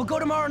right, we'll go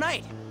tomorrow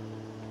night.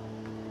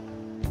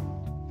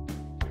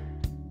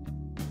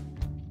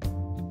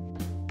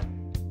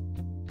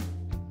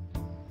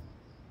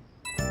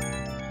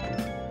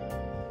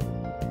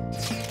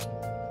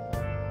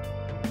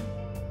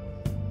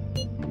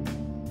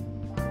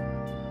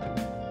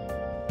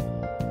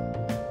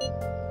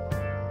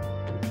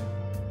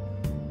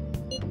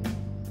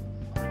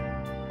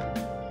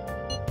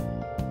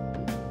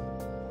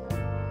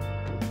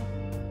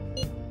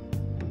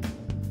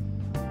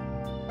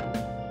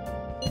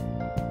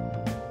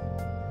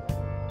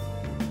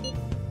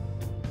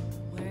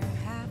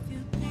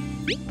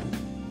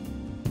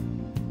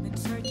 Been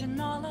searching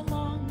all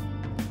along,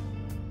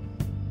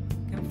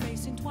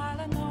 confessing while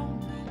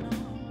alone and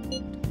on,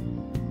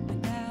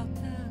 without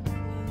a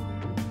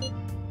clue,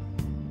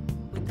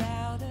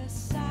 without a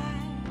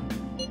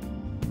sign,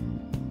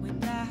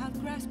 without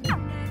grasping it.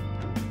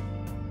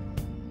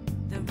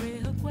 The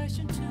real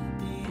question to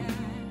be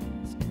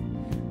asked: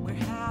 where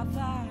have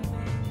I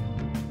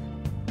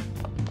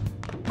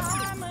been?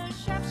 I'm a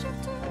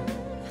sharpshooter.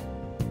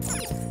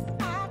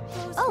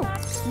 Oh,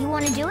 you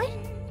want to do it?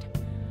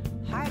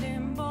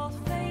 Hiding both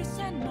face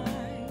and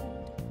mind.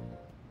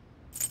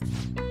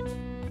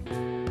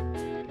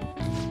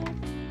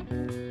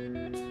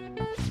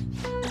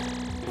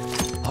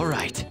 All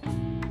right.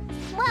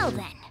 Well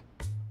then.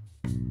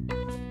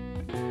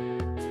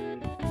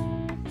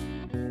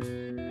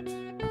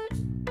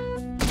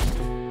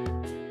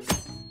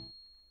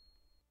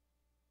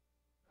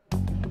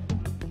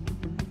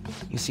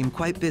 You seem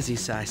quite busy,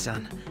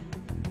 Sai-san.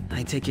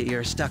 I take it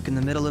you're stuck in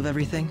the middle of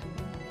everything?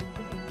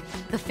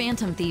 The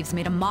Phantom Thieves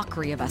made a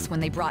mockery of us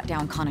when they brought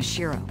down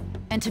Kanashiro.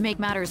 And to make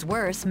matters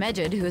worse,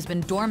 Medjed, who has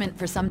been dormant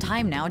for some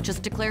time now,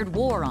 just declared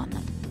war on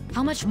them.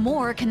 How much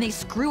more can they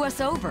screw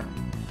us over?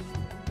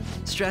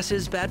 Stress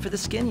is bad for the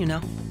skin, you know.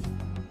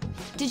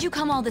 Did you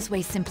come all this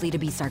way simply to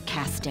be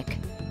sarcastic?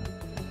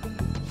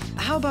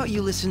 How How about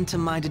you listen to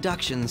my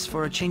deductions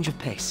for a change of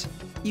pace?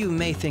 You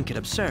may think it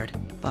absurd,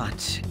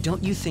 but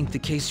don't you think the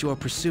case you're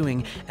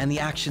pursuing and the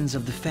actions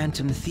of the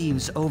Phantom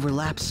Thieves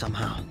overlap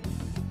somehow?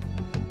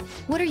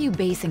 What are you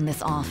basing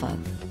this off of?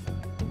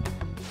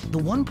 The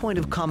one point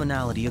of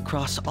commonality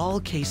across all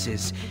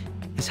cases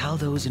is how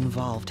those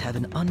involved have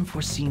an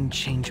unforeseen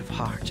change of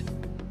heart.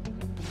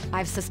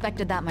 I've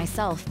suspected that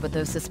myself, but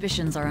those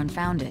suspicions are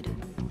unfounded.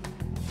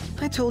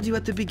 I told you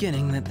at the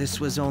beginning that this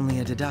was only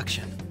a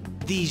deduction.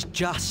 These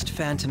just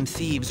Phantom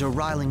Thieves are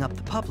riling up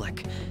the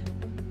public.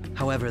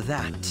 However,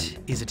 that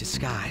is a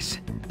disguise.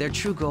 Their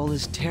true goal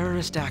is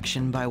terrorist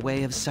action by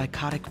way of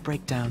psychotic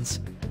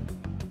breakdowns.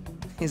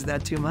 Is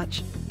that too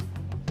much?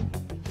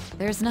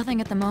 There's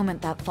nothing at the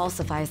moment that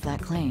falsifies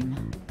that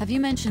claim. Have you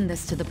mentioned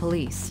this to the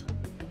police?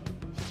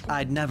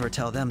 I'd never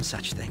tell them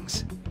such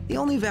things. The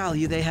only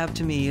value they have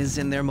to me is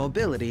in their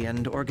mobility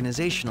and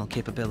organizational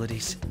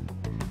capabilities.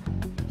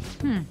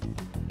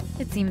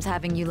 It seems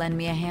having you lend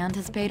me a hand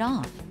has paid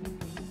off.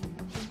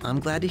 I'm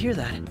glad to hear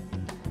that.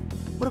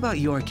 What about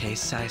your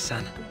case,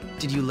 Sae-san?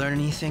 Did you learn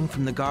anything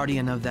from the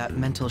guardian of that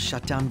mental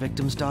shutdown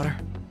victim's daughter?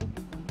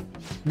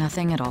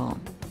 Nothing at all.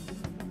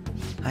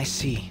 I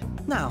see.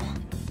 Now,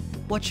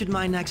 what should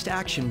my next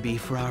action be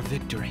for our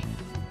victory?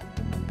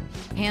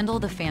 Handle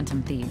the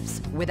Phantom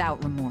Thieves,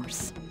 without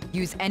remorse.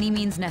 Use any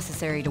means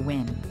necessary to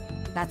win.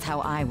 That's how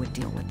I would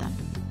deal with them.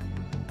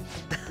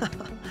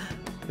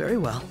 Very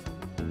well.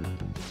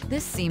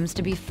 This seems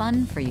to be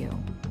fun for you.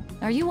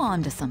 Are you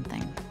on to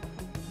something?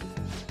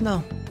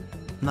 No,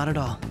 not at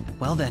all.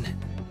 Well then,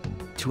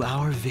 to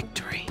our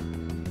victory.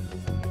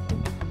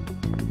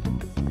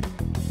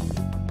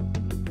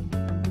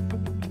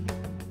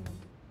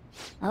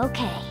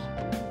 Okay.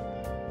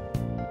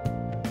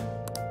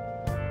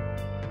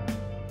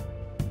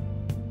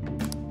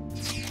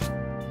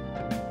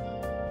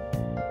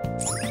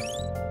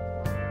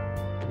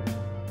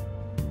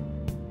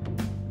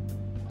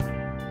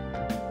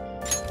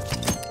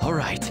 All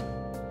right.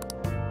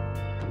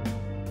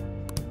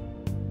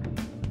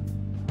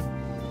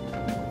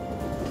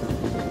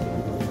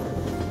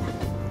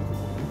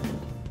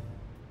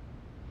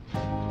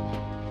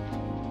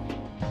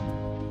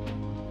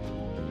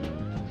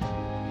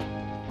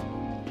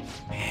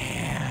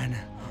 Man,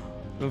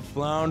 the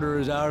flounder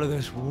is out of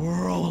this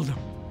world.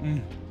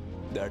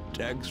 That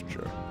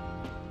texture.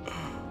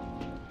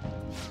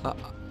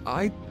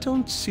 I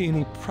don't see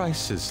any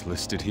prices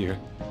listed here.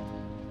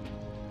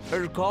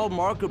 It's called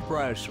market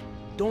price.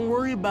 Don't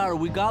worry about it,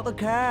 we got the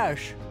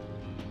cash.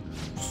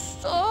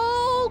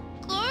 So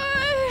good!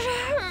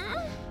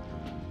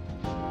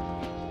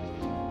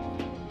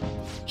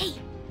 Hey,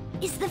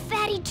 is the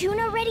fatty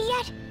tuna ready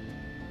yet?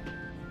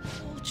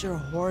 Hold your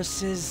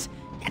horses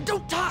and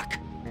don't talk!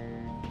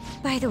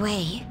 By the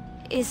way,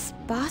 is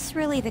Boss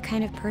really the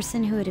kind of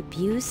person who would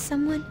abuse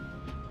someone?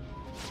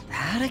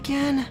 That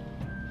again?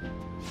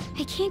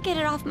 I can't get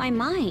it off my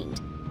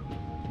mind.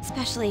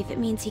 Especially if it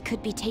means he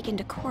could be taken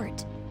to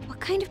court.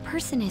 What kind of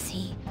person is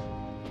he?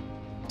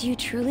 Do you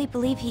truly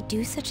believe he'd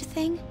do such a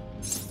thing?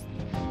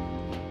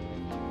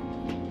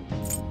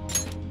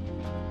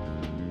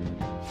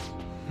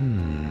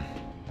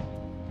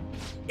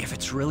 If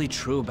it's really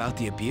true about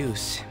the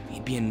abuse,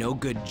 he'd be a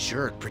no-good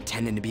jerk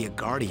pretending to be a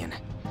guardian.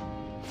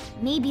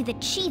 Maybe the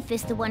chief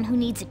is the one who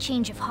needs a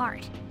change of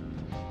heart.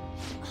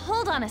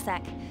 Hold on a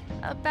sec.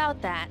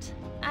 About that,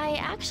 I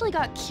actually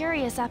got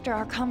curious after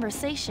our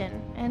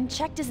conversation and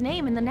checked his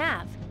name in the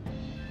nav.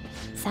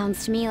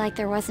 Sounds to me like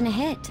there wasn't a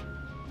hit.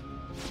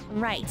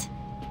 Right.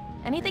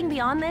 Anything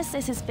beyond this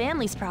is his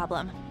family's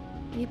problem.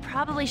 We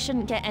probably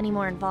shouldn't get any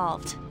more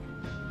involved.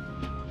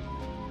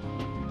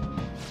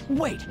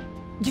 Wait,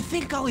 you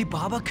think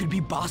Alibaba could be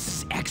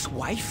Boss's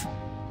ex-wife?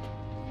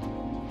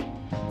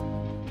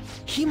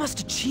 He must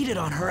have cheated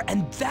on her,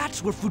 and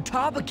that's where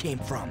Futaba came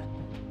from.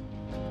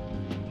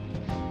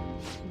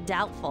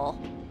 Doubtful.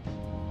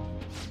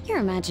 Your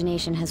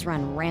imagination has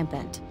run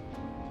rampant.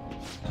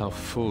 How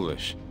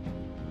foolish.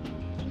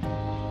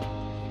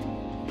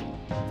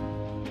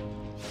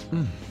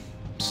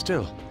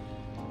 Still,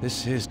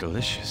 this is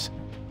delicious.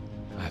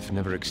 I've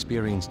never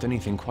experienced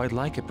anything quite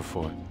like it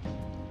before.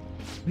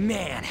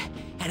 Man,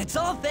 and it's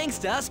all thanks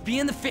to us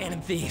being the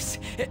Phantom Thieves.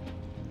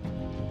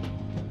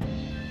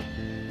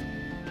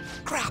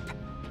 Crap!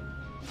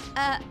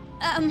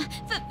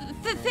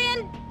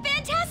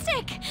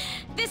 Fantastic!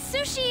 This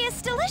sushi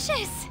is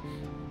delicious!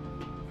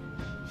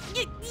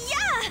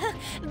 Yeah!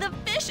 The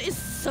fish is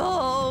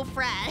so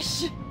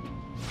fresh!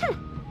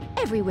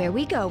 Everywhere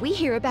we go, we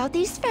hear about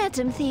these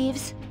Phantom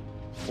Thieves.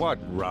 What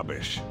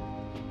rubbish.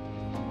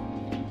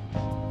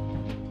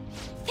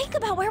 Think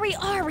about where we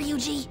are,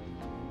 Ryuji!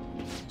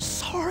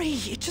 Sorry,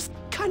 it just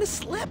kinda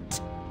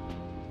slipped.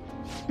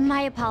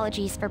 My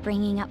apologies for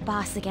bringing up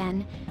Boss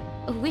again.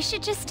 We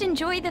should just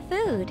enjoy the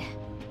food.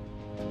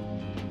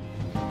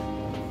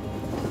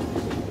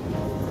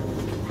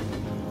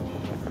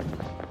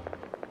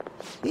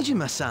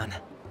 Nijima-san,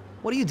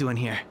 what are you doing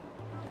here?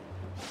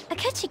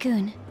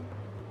 Akechi-kun.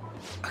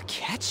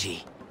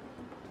 Akechi?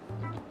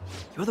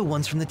 You're the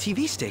ones from the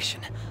TV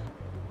station.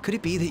 Could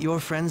it be that you're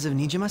friends of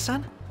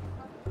Nijima-san?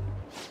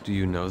 Do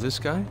you know this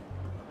guy?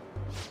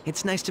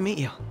 It's nice to meet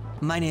you.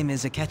 My name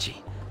is Akechi.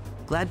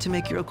 Glad to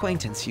make your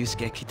acquaintance,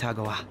 Yusuke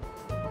Kitagawa.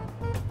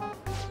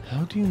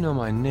 How do you know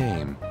my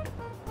name?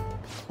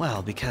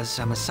 Well, because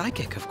I'm a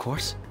psychic, of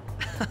course.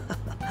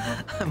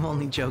 I'm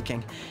only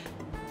joking.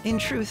 In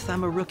truth,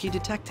 I'm a rookie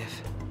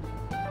detective.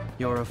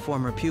 You're a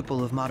former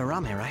pupil of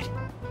Madarame, right?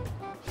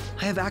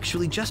 I have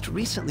actually just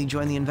recently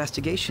joined the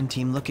investigation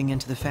team looking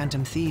into the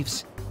Phantom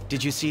Thieves.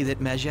 Did you see that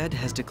Medjed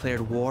has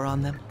declared war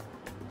on them?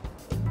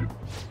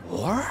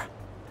 War?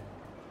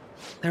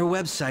 Their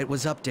website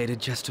was updated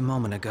just a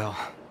moment ago.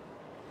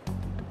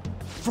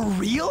 For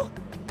real?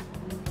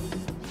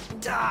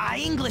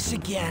 English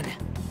again.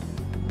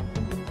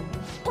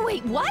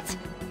 Wait, what?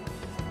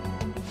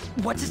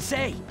 What's it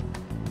say?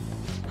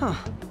 Huh.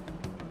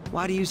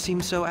 Why do you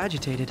seem so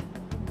agitated?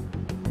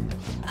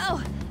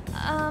 Oh,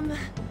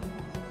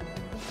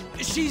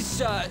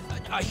 She's, a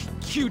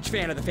huge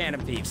fan of the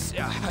Phantom Thieves.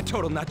 A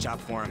total nutjob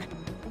for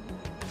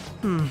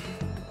him.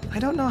 I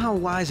don't know how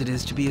wise it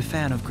is to be a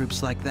fan of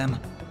groups like them.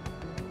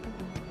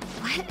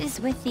 What is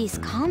with these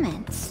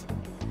comments?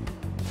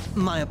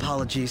 My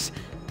apologies.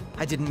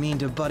 I didn't mean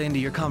to butt into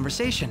your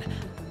conversation,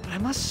 but I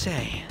must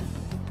say,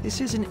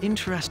 this is an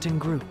interesting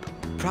group.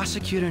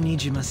 Prosecutor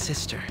Nijima's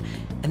sister,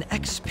 an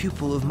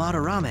ex-pupil of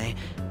Madarame,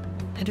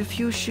 and a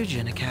few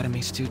Shujin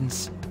Academy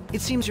students. It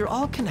seems you're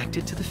all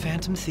connected to the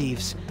Phantom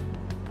Thieves.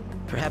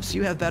 Perhaps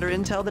you have better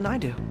intel than I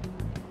do.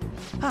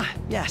 Ah,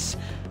 yes.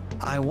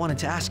 I wanted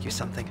to ask you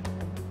something.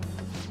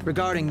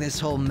 Regarding this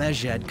whole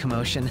Medjed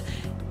commotion,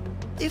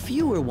 if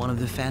you were one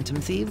of the Phantom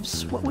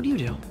Thieves, what would you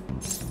do?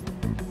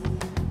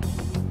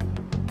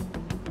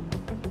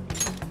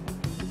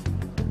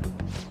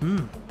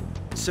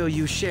 So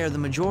you share the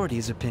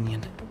majority's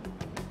opinion.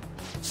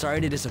 Sorry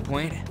to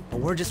disappoint,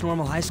 but we're just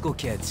normal high school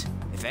kids.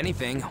 If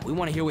anything, we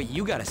want to hear what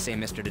you gotta say,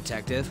 Mr.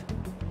 Detective.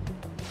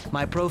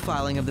 My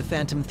profiling of the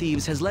Phantom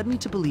Thieves has led me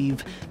to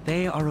believe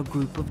they are a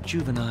group of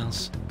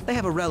juveniles. They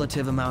have a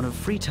relative amount of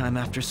free time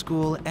after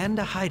school and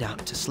a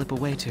hideout to slip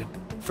away to.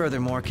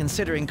 Furthermore,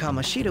 considering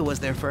Kamoshida was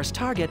their first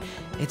target,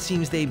 it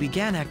seems they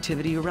began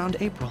activity around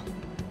April.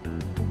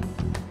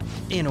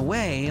 In a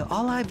way,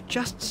 all I've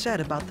just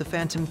said about the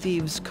Phantom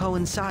Thieves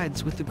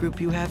coincides with the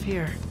group you have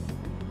here.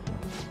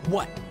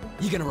 What?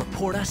 You gonna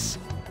report us?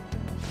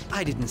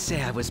 I didn't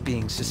say I was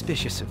being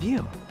suspicious of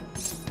you.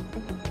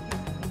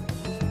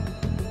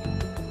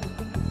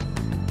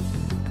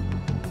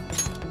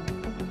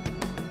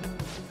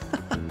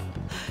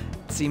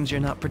 Seems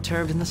you're not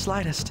perturbed in the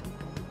slightest.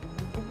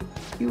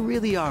 You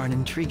really are an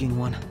intriguing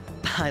one.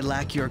 I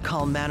lack your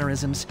calm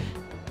mannerisms,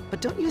 but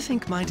don't you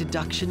think my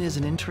deduction is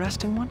an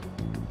interesting one?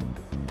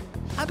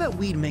 I bet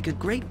we'd make a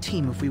great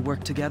team if we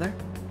worked together.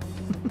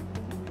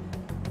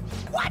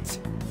 What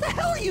the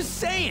hell are you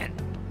saying?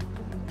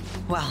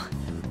 Well,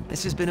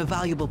 this has been a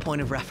valuable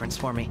point of reference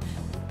for me.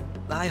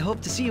 I hope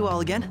to see you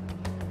all again.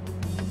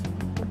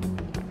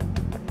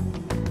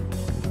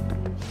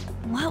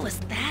 What was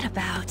that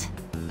about?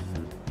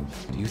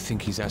 Do you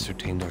think he's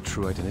ascertained our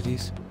true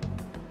identities?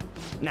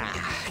 Nah,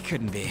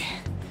 couldn't be.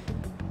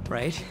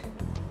 Right?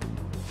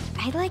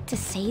 I'd like to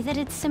say that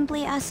it's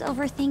simply us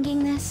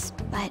overthinking this,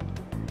 but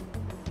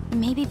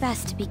maybe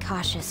best to be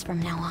cautious from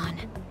now on.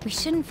 We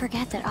shouldn't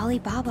forget that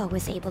Alibaba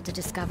was able to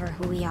discover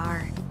who we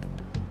are.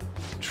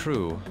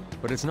 True,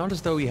 but it's not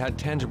as though he had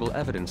tangible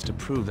evidence to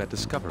prove that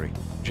discovery.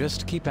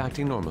 Just keep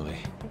acting normally.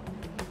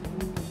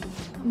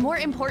 More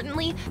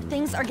importantly,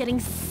 things are getting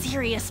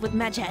serious with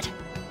Medjed.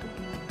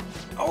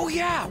 Oh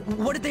yeah,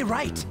 what did they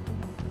write?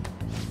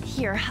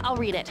 Here, I'll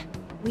read it.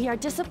 We are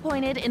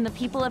disappointed in the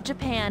people of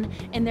Japan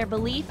in their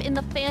belief in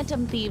the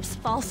Phantom Thieves'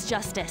 false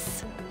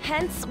justice.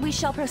 Hence, we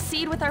shall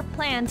proceed with our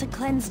plan to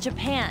cleanse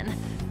Japan.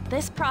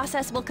 This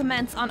process will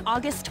commence on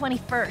August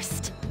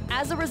 21st.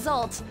 As a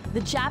result, the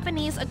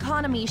Japanese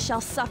economy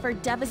shall suffer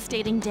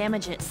devastating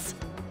damages.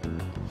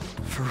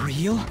 For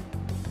real?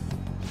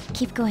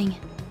 Keep going.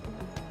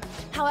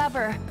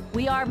 However,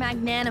 we are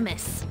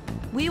magnanimous.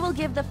 We will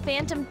give the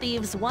Phantom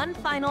Thieves one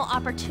final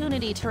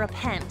opportunity to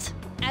repent.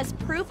 As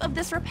proof of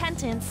this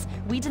repentance,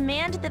 we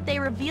demand that they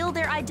reveal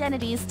their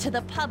identities to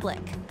the public.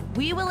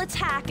 We will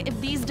attack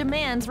if these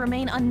demands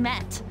remain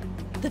unmet.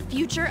 The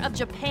future of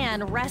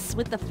Japan rests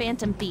with the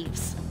Phantom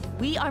Thieves.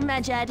 We are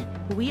Medjed,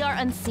 we are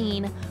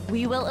unseen,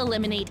 we will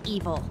eliminate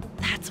evil.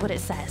 That's what it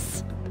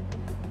says.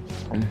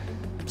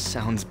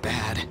 Sounds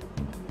bad.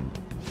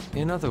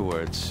 In other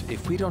words,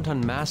 if we don't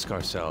unmask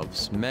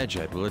ourselves,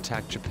 Medjed will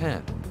attack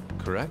Japan,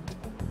 correct?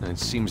 And it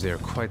seems they are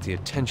quite the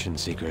attention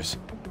seekers.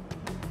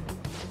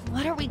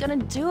 What are we gonna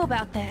do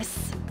about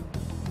this?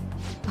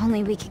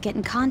 Only we could get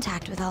in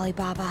contact with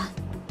Alibaba.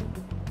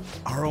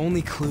 Our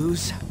only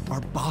clues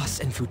are Boss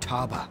and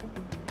Futaba.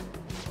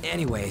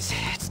 Anyways,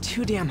 it's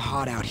too damn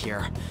hot out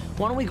here.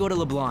 Why don't we go to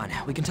Leblon?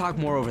 We can talk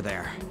more over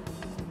there.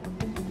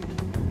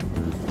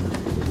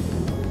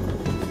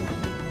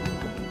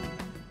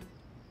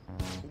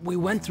 We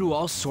went through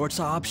all sorts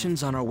of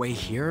options on our way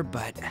here,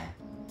 but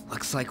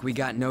looks like we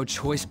got no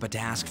choice but to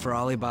ask for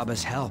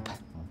Alibaba's help.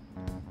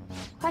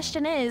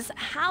 Question is,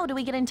 how do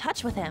we get in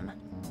touch with him?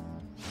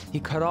 He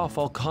cut off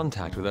all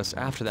contact with us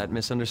after that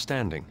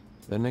misunderstanding.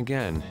 Then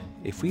again,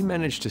 if we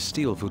manage to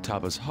steal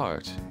Futaba's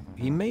heart,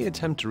 he may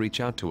attempt to reach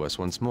out to us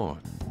once more.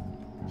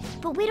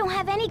 But we don't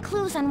have any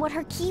clues on what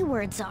her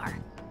keywords are.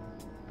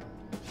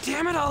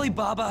 Damn it,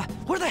 Alibaba!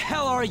 Where the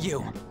hell are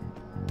you?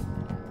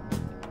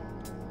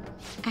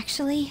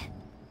 Actually,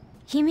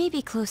 he may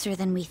be closer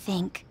than we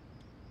think.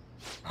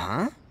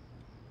 Huh?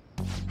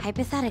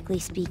 Hypothetically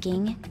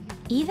speaking,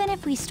 even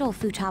if we stole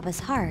Futaba's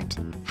heart,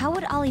 how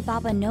would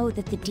Alibaba know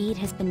that the deed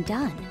has been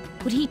done?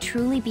 Would he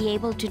truly be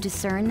able to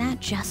discern that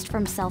just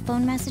from cell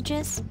phone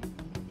messages?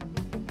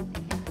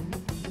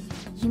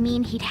 You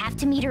mean he'd have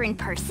to meet her in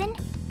person?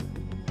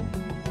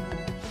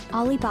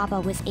 Alibaba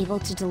was able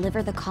to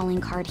deliver the calling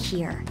card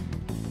here.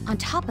 On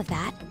top of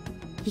that,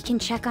 he can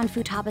check on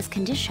Futaba's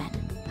condition.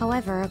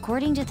 However,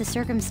 according to the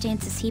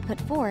circumstances he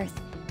put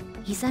forth,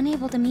 he's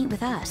unable to meet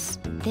with us.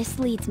 This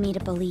leads me to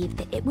believe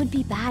that it would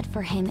be bad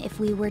for him if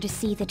we were to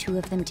see the two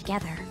of them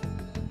together.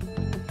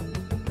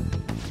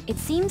 It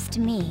seems to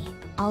me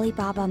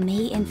Alibaba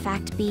may in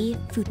fact be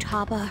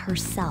Futaba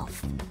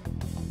herself.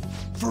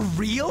 For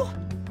real?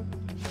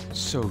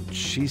 So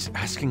she's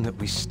asking that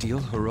we steal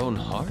her own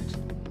heart?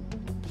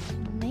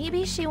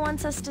 Maybe she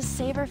wants us to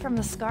save her from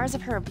the scars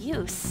of her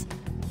abuse.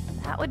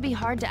 That would be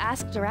hard to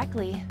ask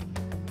directly.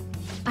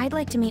 I'd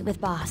like to meet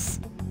with Boss.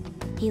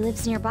 He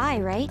lives nearby,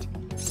 right?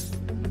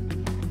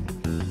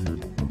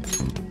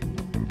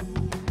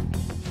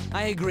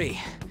 I agree.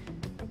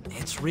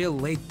 It's real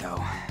late,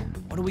 though.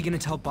 What are we gonna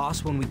tell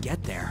Boss when we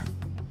get there?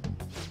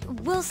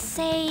 We'll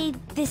say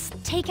this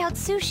takeout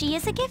sushi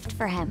is a gift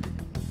for him.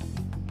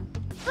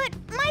 But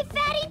my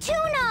fatty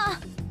tuna!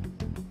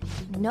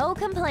 No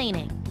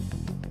complaining.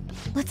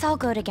 Let's all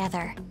go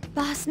together.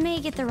 Boss may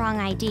get the wrong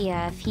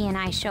idea if he and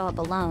I show up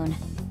alone.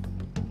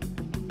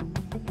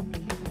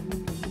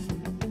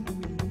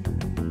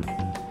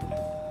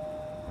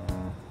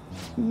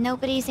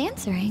 Nobody's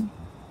answering.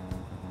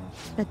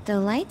 But the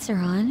lights are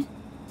on.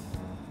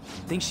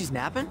 Think she's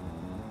napping?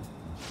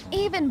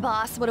 Even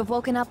Boss would have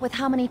woken up with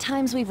how many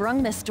times we've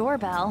rung this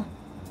doorbell.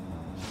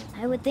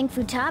 I would think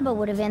Futaba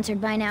would have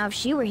answered by now if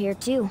she were here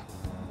too.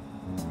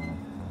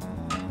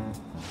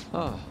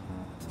 Ah,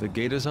 the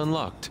gate is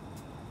unlocked.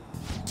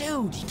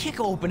 Dude, you can't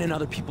go opening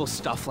other people's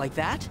stuff like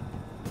that.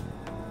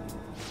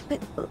 But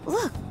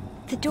look,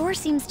 the door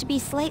seems to be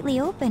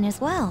slightly open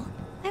as well.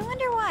 I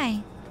wonder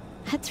why.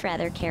 That's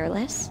rather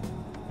careless.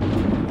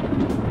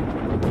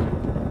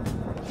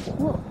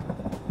 Whoa.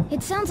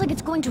 It sounds like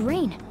it's going to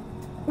rain.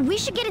 We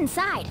should get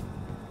inside.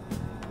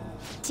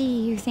 Do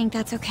you think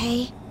that's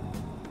okay?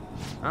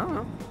 I don't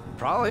know.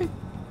 Probably.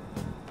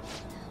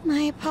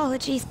 My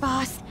apologies,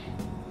 Boss.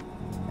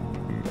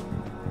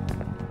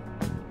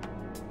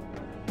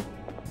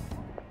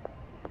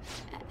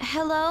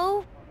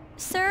 Hello,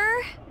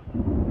 sir?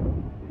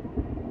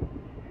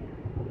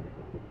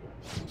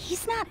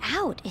 He's not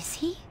out, is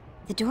he?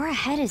 The door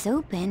ahead is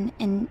open,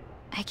 and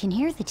I can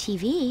hear the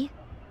TV.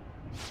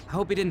 I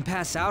hope he didn't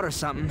pass out or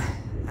something.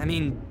 I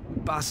mean,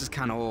 Boss is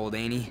kinda old,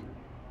 ain't he?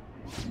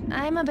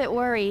 I'm a bit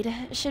worried.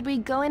 Should we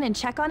go in and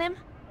check on him?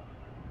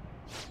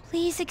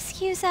 Please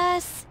excuse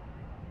us.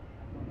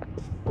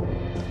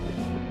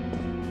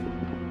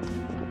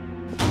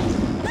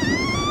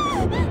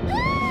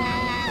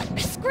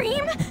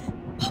 Scream?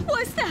 What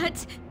was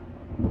that?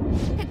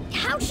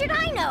 How should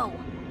I know?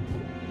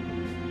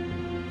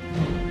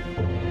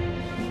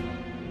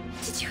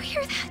 Did you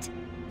hear that?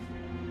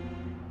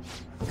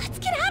 Let's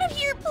get out of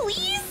here,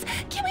 please!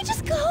 Can we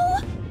just go?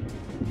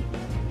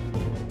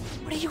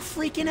 What are you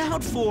freaking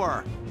out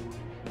for?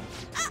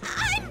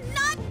 I'm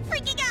not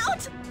freaking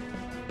out!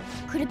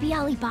 Could it be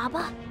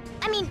Alibaba?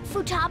 I mean,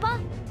 Futaba?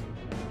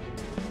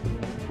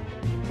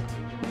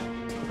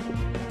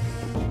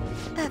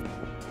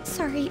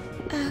 Sorry,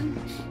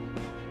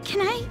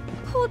 can I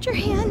hold your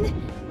hand?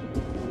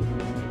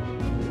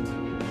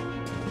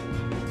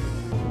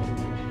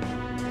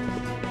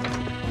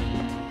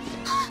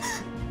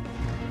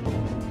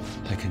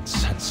 I can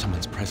sense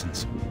someone's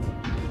presence.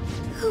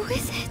 Who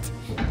is it?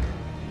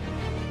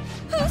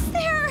 Who's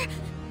there?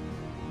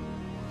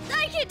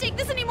 I can't take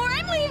this anymore,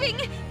 I'm leaving!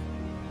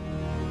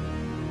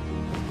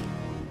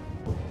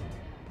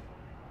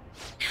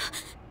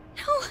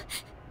 No,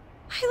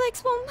 my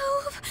legs won't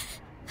move.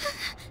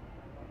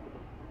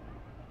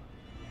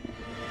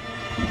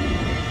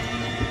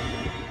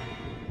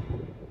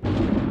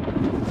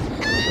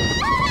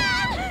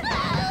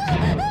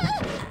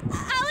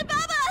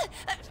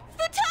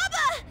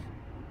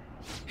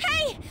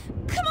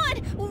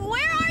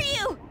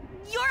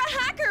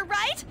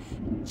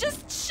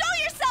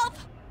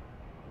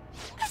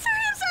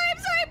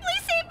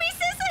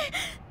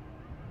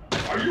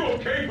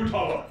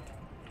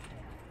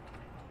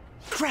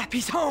 Crap,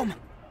 he's home!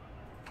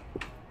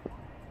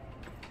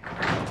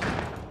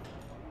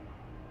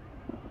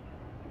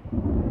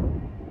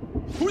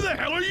 Who the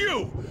hell are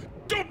you?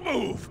 Don't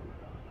move!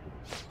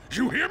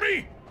 You hear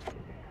me?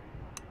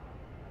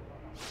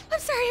 I'm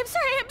sorry,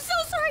 I'm so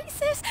sorry,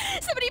 sis!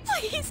 Somebody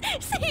please,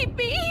 save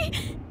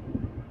me!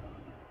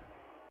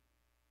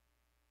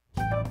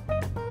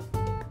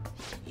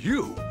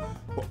 You?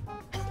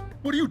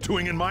 What are you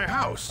doing in my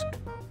house?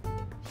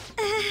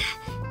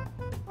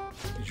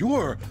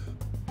 You're...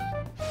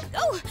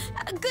 Oh,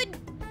 good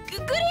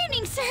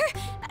evening, sir.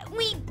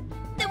 We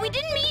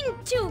didn't mean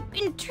to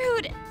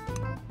intrude.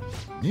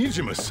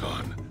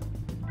 Nijima-san.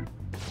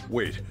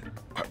 Wait,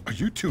 are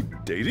you two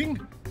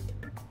dating?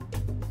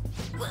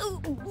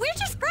 We're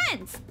just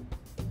friends.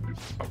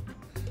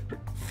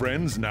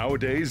 Friends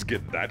nowadays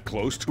get that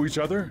close to each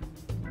other?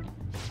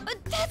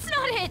 But that's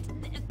not it.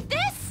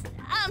 This,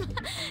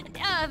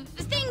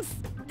 things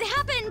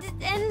happened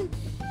and...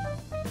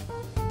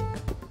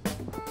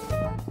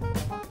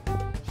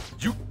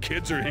 You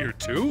kids are here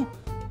too?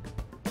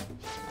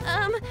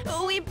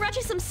 We brought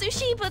you some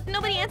sushi, but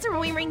nobody answered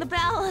when we rang the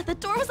bell. The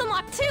door was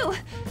unlocked too.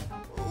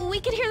 We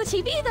could hear the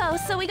TV though,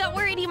 so we got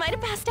worried he might have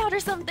passed out or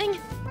something.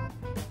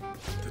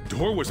 The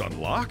door was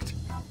unlocked?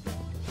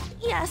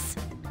 Yes.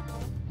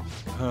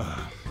 I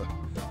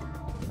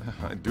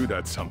do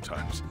that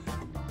sometimes.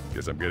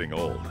 Guess I'm getting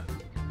old.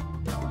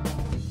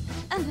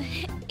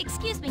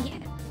 Excuse me.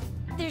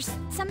 There's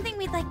something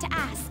we'd like to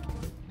ask.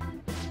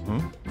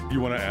 You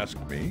want to ask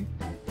me?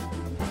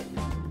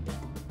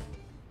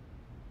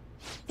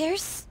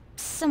 There's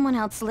someone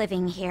else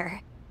living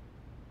here,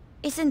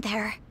 isn't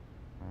there?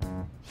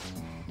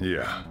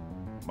 Yeah,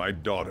 my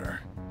daughter.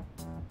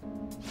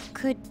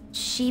 Could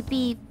she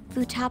be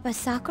Futaba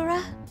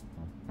Sakura?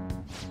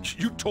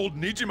 You told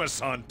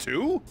Nijima-san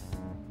too?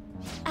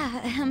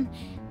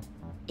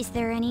 Is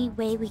there any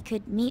way we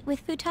could meet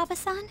with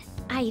Futaba-san?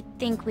 I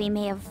think we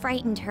may have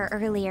frightened her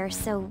earlier,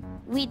 so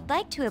we'd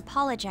like to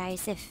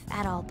apologize if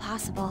at all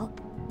possible.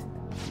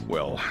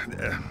 Well,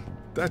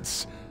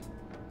 that's...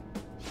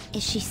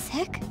 Is she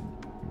sick?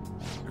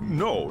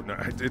 No,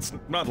 it's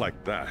not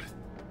like that.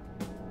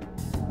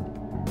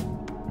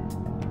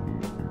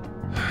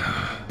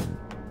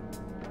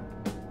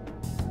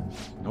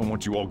 Don't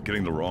want you all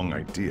getting the wrong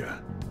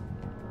idea.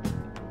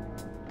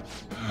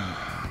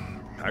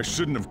 I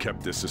shouldn't have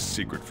kept this a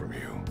secret from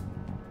you.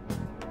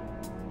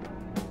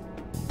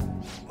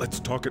 Let's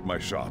talk at my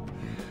shop.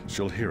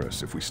 She'll hear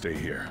us if we stay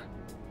here.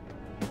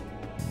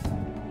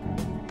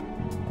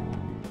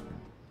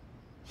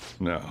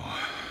 Now,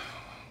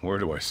 where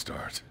do I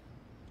start?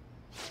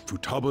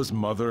 Futaba's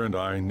mother and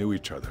I knew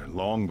each other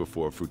long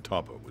before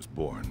Futaba was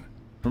born.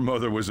 Her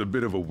mother was a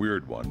bit of a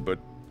weird one, but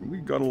we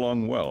got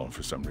along well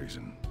for some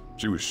reason.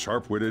 She was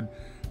sharp-witted,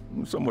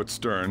 somewhat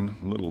stern,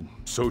 a little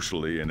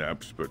socially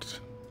inept, but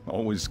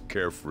always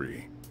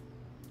carefree.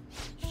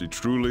 She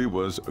truly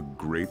was a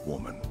great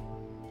woman.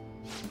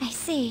 I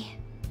see.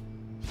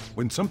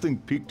 When something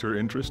piqued her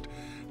interest,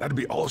 that'd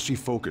be all she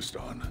focused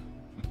on.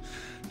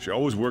 She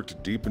always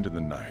worked deep into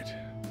the night.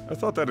 I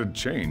thought that'd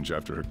change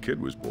after her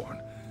kid was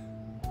born.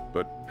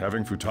 But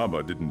having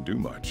Futaba didn't do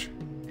much.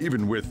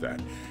 Even with that,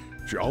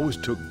 she always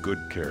took good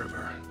care of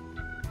her.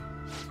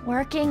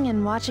 Working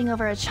and watching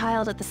over a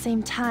child at the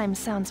same time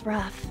sounds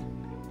rough.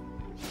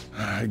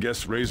 I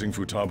guess raising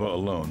Futaba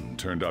alone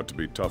turned out to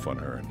be tough on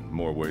her in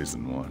more ways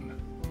than one.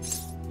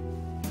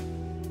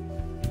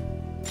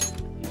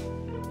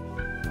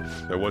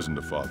 There wasn't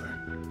a father.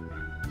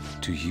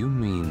 Do you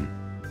mean...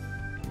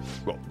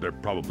 Well, there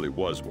probably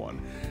was one.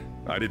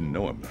 I didn't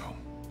know him, though.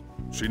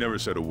 She never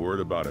said a word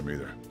about him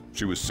either.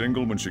 She was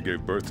single when she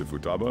gave birth to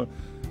Futaba,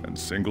 and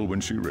single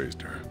when she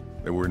raised her.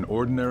 They were an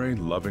ordinary,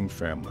 loving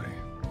family.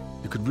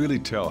 You could really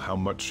tell how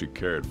much she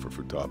cared for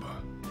Futaba.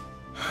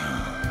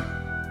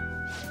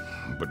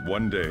 But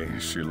one day,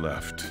 she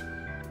left,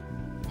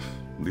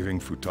 leaving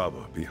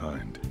Futaba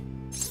behind.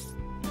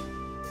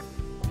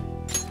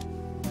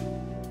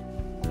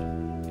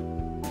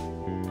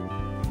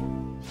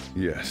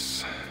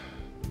 Yes,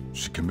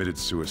 she committed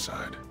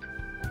suicide.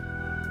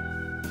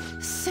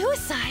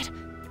 Suicide?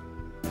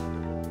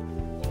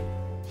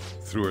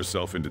 Threw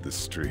herself into the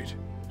street,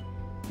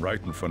 right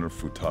in front of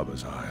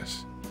Futaba's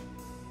eyes.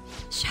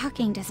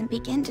 Shocking doesn't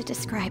begin to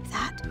describe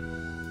that.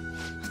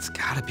 It's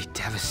gotta be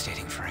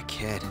devastating for a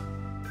kid.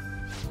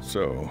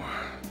 So...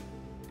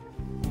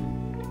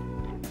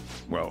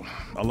 Well,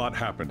 a lot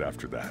happened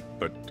after that,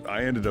 but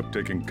I ended up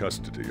taking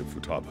custody of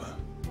Futaba.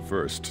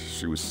 First,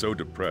 she was so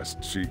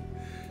depressed, she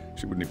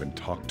wouldn't even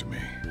talk to me.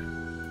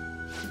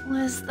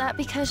 Was that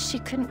because she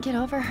couldn't get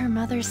over her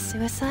mother's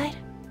suicide?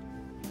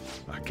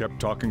 I kept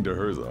talking to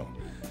her, though,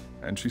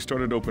 and she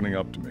started opening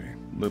up to me,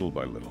 little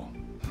by little.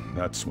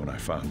 That's when I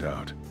found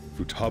out.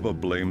 Futaba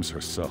blames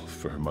herself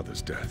for her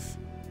mother's death.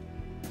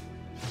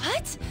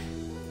 What?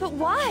 But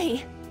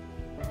why?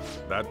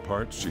 That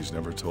part she's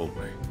never told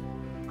me.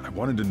 I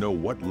wanted to know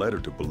what led her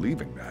to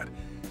believing that,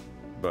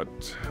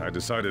 but I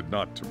decided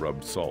not to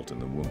rub salt in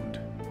the wound.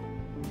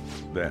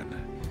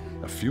 Then,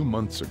 a few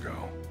months ago,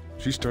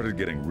 she started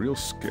getting real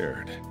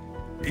scared.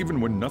 Even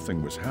when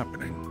nothing was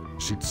happening,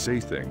 she'd say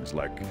things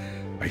like,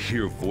 "I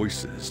hear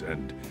voices,"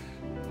 and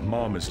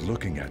 "Mom is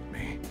looking at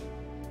me."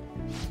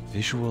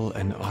 Visual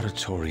and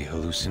auditory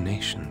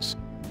hallucinations.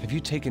 Have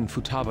you taken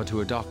Futaba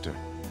to a doctor?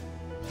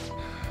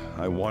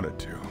 I wanted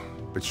to,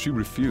 but she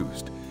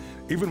refused.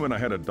 Even when I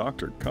had a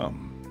doctor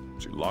come,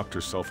 she locked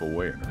herself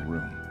away in her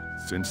room.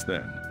 Since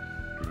then,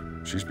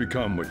 She's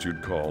become what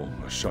you'd call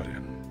a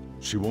shut-in.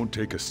 She won't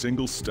take a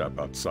single step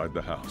outside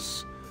the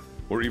house,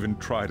 or even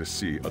try to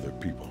see other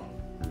people.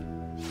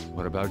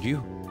 What about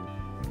you?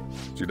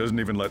 She doesn't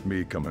even let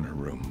me come in her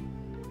room.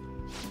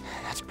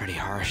 That's pretty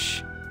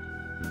harsh.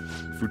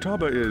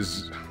 Futaba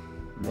is,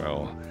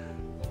 well,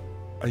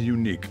 a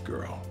unique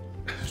girl.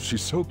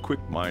 She's so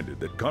quick-minded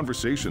that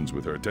conversations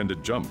with her tend to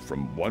jump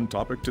from one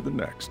topic to the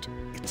next.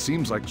 It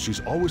seems like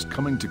she's always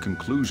coming to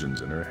conclusions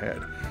in her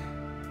head.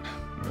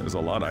 There's a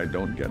lot I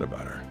don't get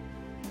about her.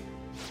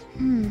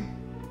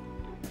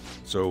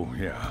 So,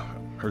 yeah,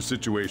 her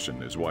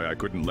situation is why I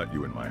couldn't let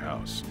you in my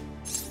house.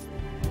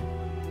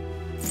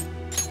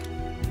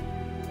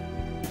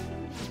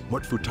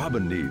 What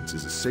Futaba needs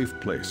is a safe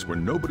place where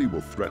nobody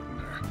will threaten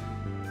her.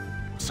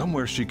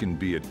 Somewhere she can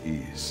be at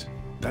ease.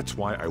 That's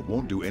why I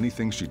won't do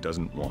anything she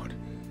doesn't want.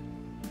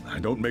 I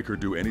don't make her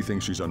do anything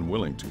she's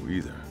unwilling to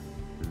either.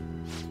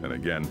 And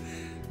again,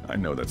 I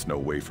know that's no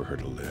way for her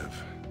to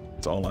live.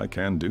 It's all I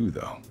can do,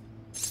 though.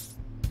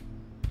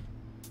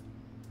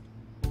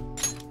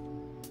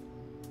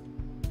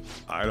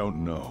 I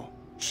don't know.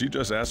 She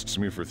just asks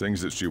me for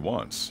things that she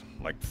wants,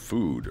 like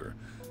food or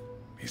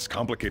these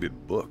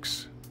complicated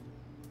books.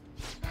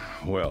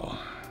 Well,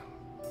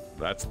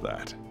 that's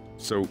that.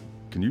 So,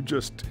 can you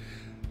just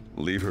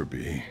leave her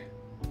be?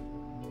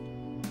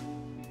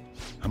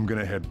 I'm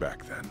gonna head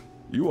back then.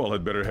 You all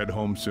had better head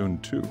home soon,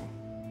 too.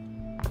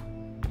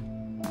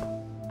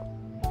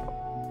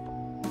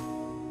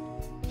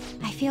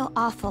 I feel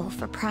awful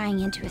for prying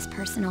into his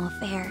personal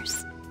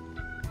affairs.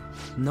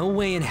 No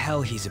way in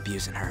hell he's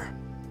abusing her.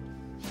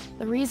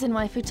 The reason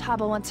why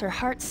Futaba wants her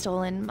heart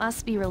stolen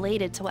must be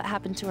related to what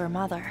happened to her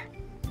mother.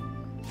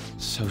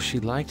 So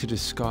she'd like to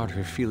discard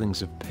her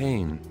feelings of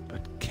pain,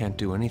 but can't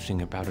do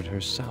anything about it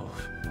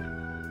herself.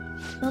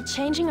 Will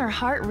changing her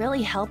heart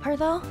really help her,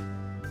 though?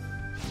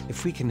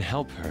 If we can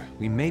help her,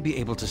 we may be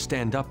able to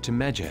stand up to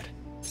Medjed.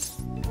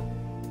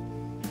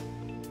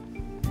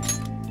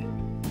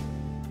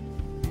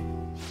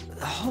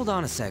 Hold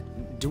on a sec.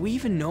 Do we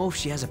even know if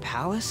she has a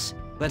palace?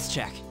 Let's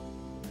check.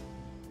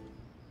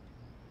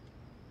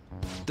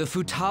 The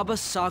Futaba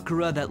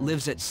Sakura that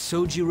lives at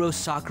Sojiro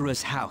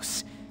Sakura's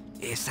house.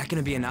 Is that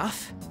gonna be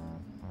enough?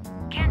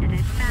 Candidate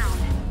found.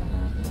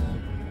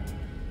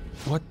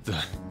 What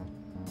the?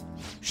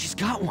 She's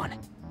got one.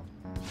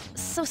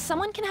 So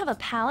someone can have a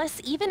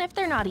palace even if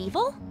they're not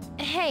evil?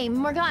 Hey,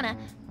 Morgana.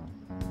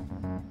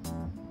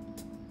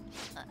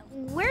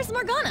 Where's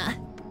Morgana?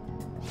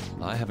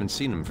 I haven't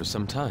seen him for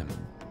some time.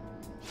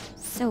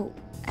 So,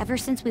 ever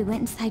since we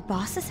went inside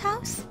Boss's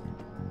house?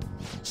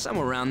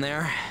 Somewhere around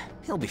there.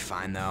 He'll be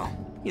fine, though.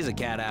 He's a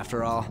cat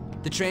after all.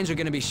 The trains are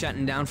gonna be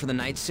shutting down for the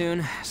night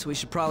soon, so we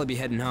should probably be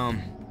heading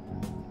home.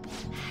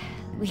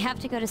 We have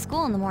to go to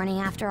school in the morning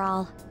after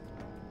all.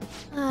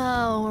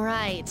 Oh,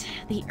 right.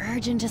 The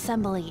urgent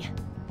assembly.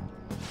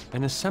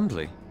 An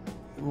assembly?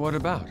 What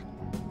about?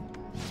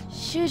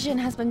 Shujin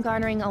has been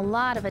garnering a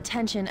lot of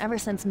attention ever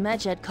since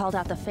Medjed called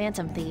out the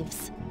Phantom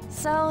Thieves.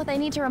 So, they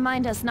need to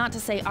remind us not to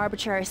say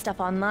arbitrary stuff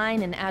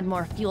online and add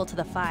more fuel to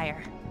the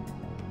fire.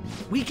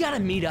 We gotta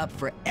meet up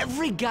for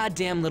every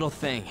goddamn little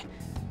thing.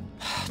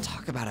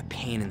 Talk about a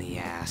pain in the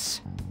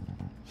ass.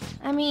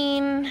 I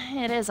mean,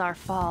 it is our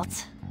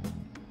fault.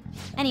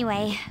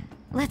 Anyway,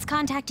 let's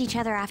contact each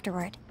other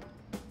afterward.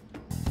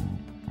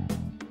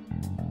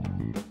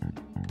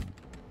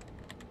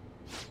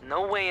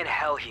 No way in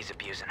hell he's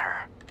abusing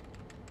her.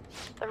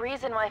 The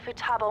reason why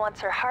Futaba wants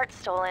her heart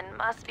stolen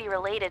must be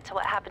related to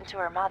what happened to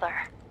her mother.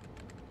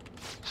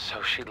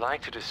 So she'd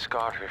like to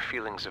discard her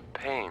feelings of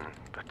pain,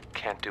 but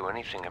can't do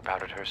anything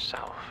about it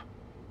herself.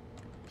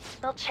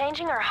 Will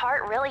changing her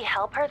heart really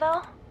help her,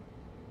 though?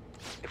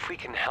 If we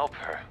can help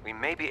her, we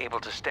may be able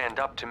to stand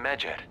up to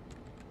Medjed.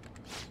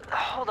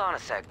 Hold on a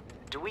sec.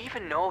 Do we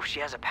even know if she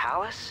has a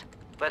palace?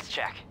 Let's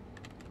check.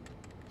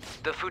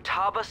 The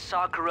Futaba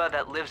Sakura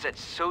that lives at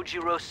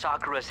Sojiro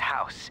Sakura's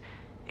house.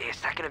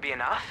 Is that gonna be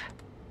enough?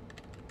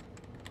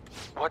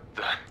 What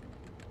the?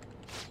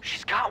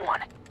 She's got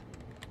one.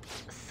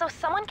 So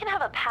someone can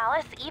have a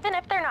palace even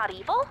if they're not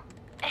evil?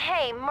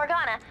 Hey,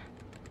 Morgana.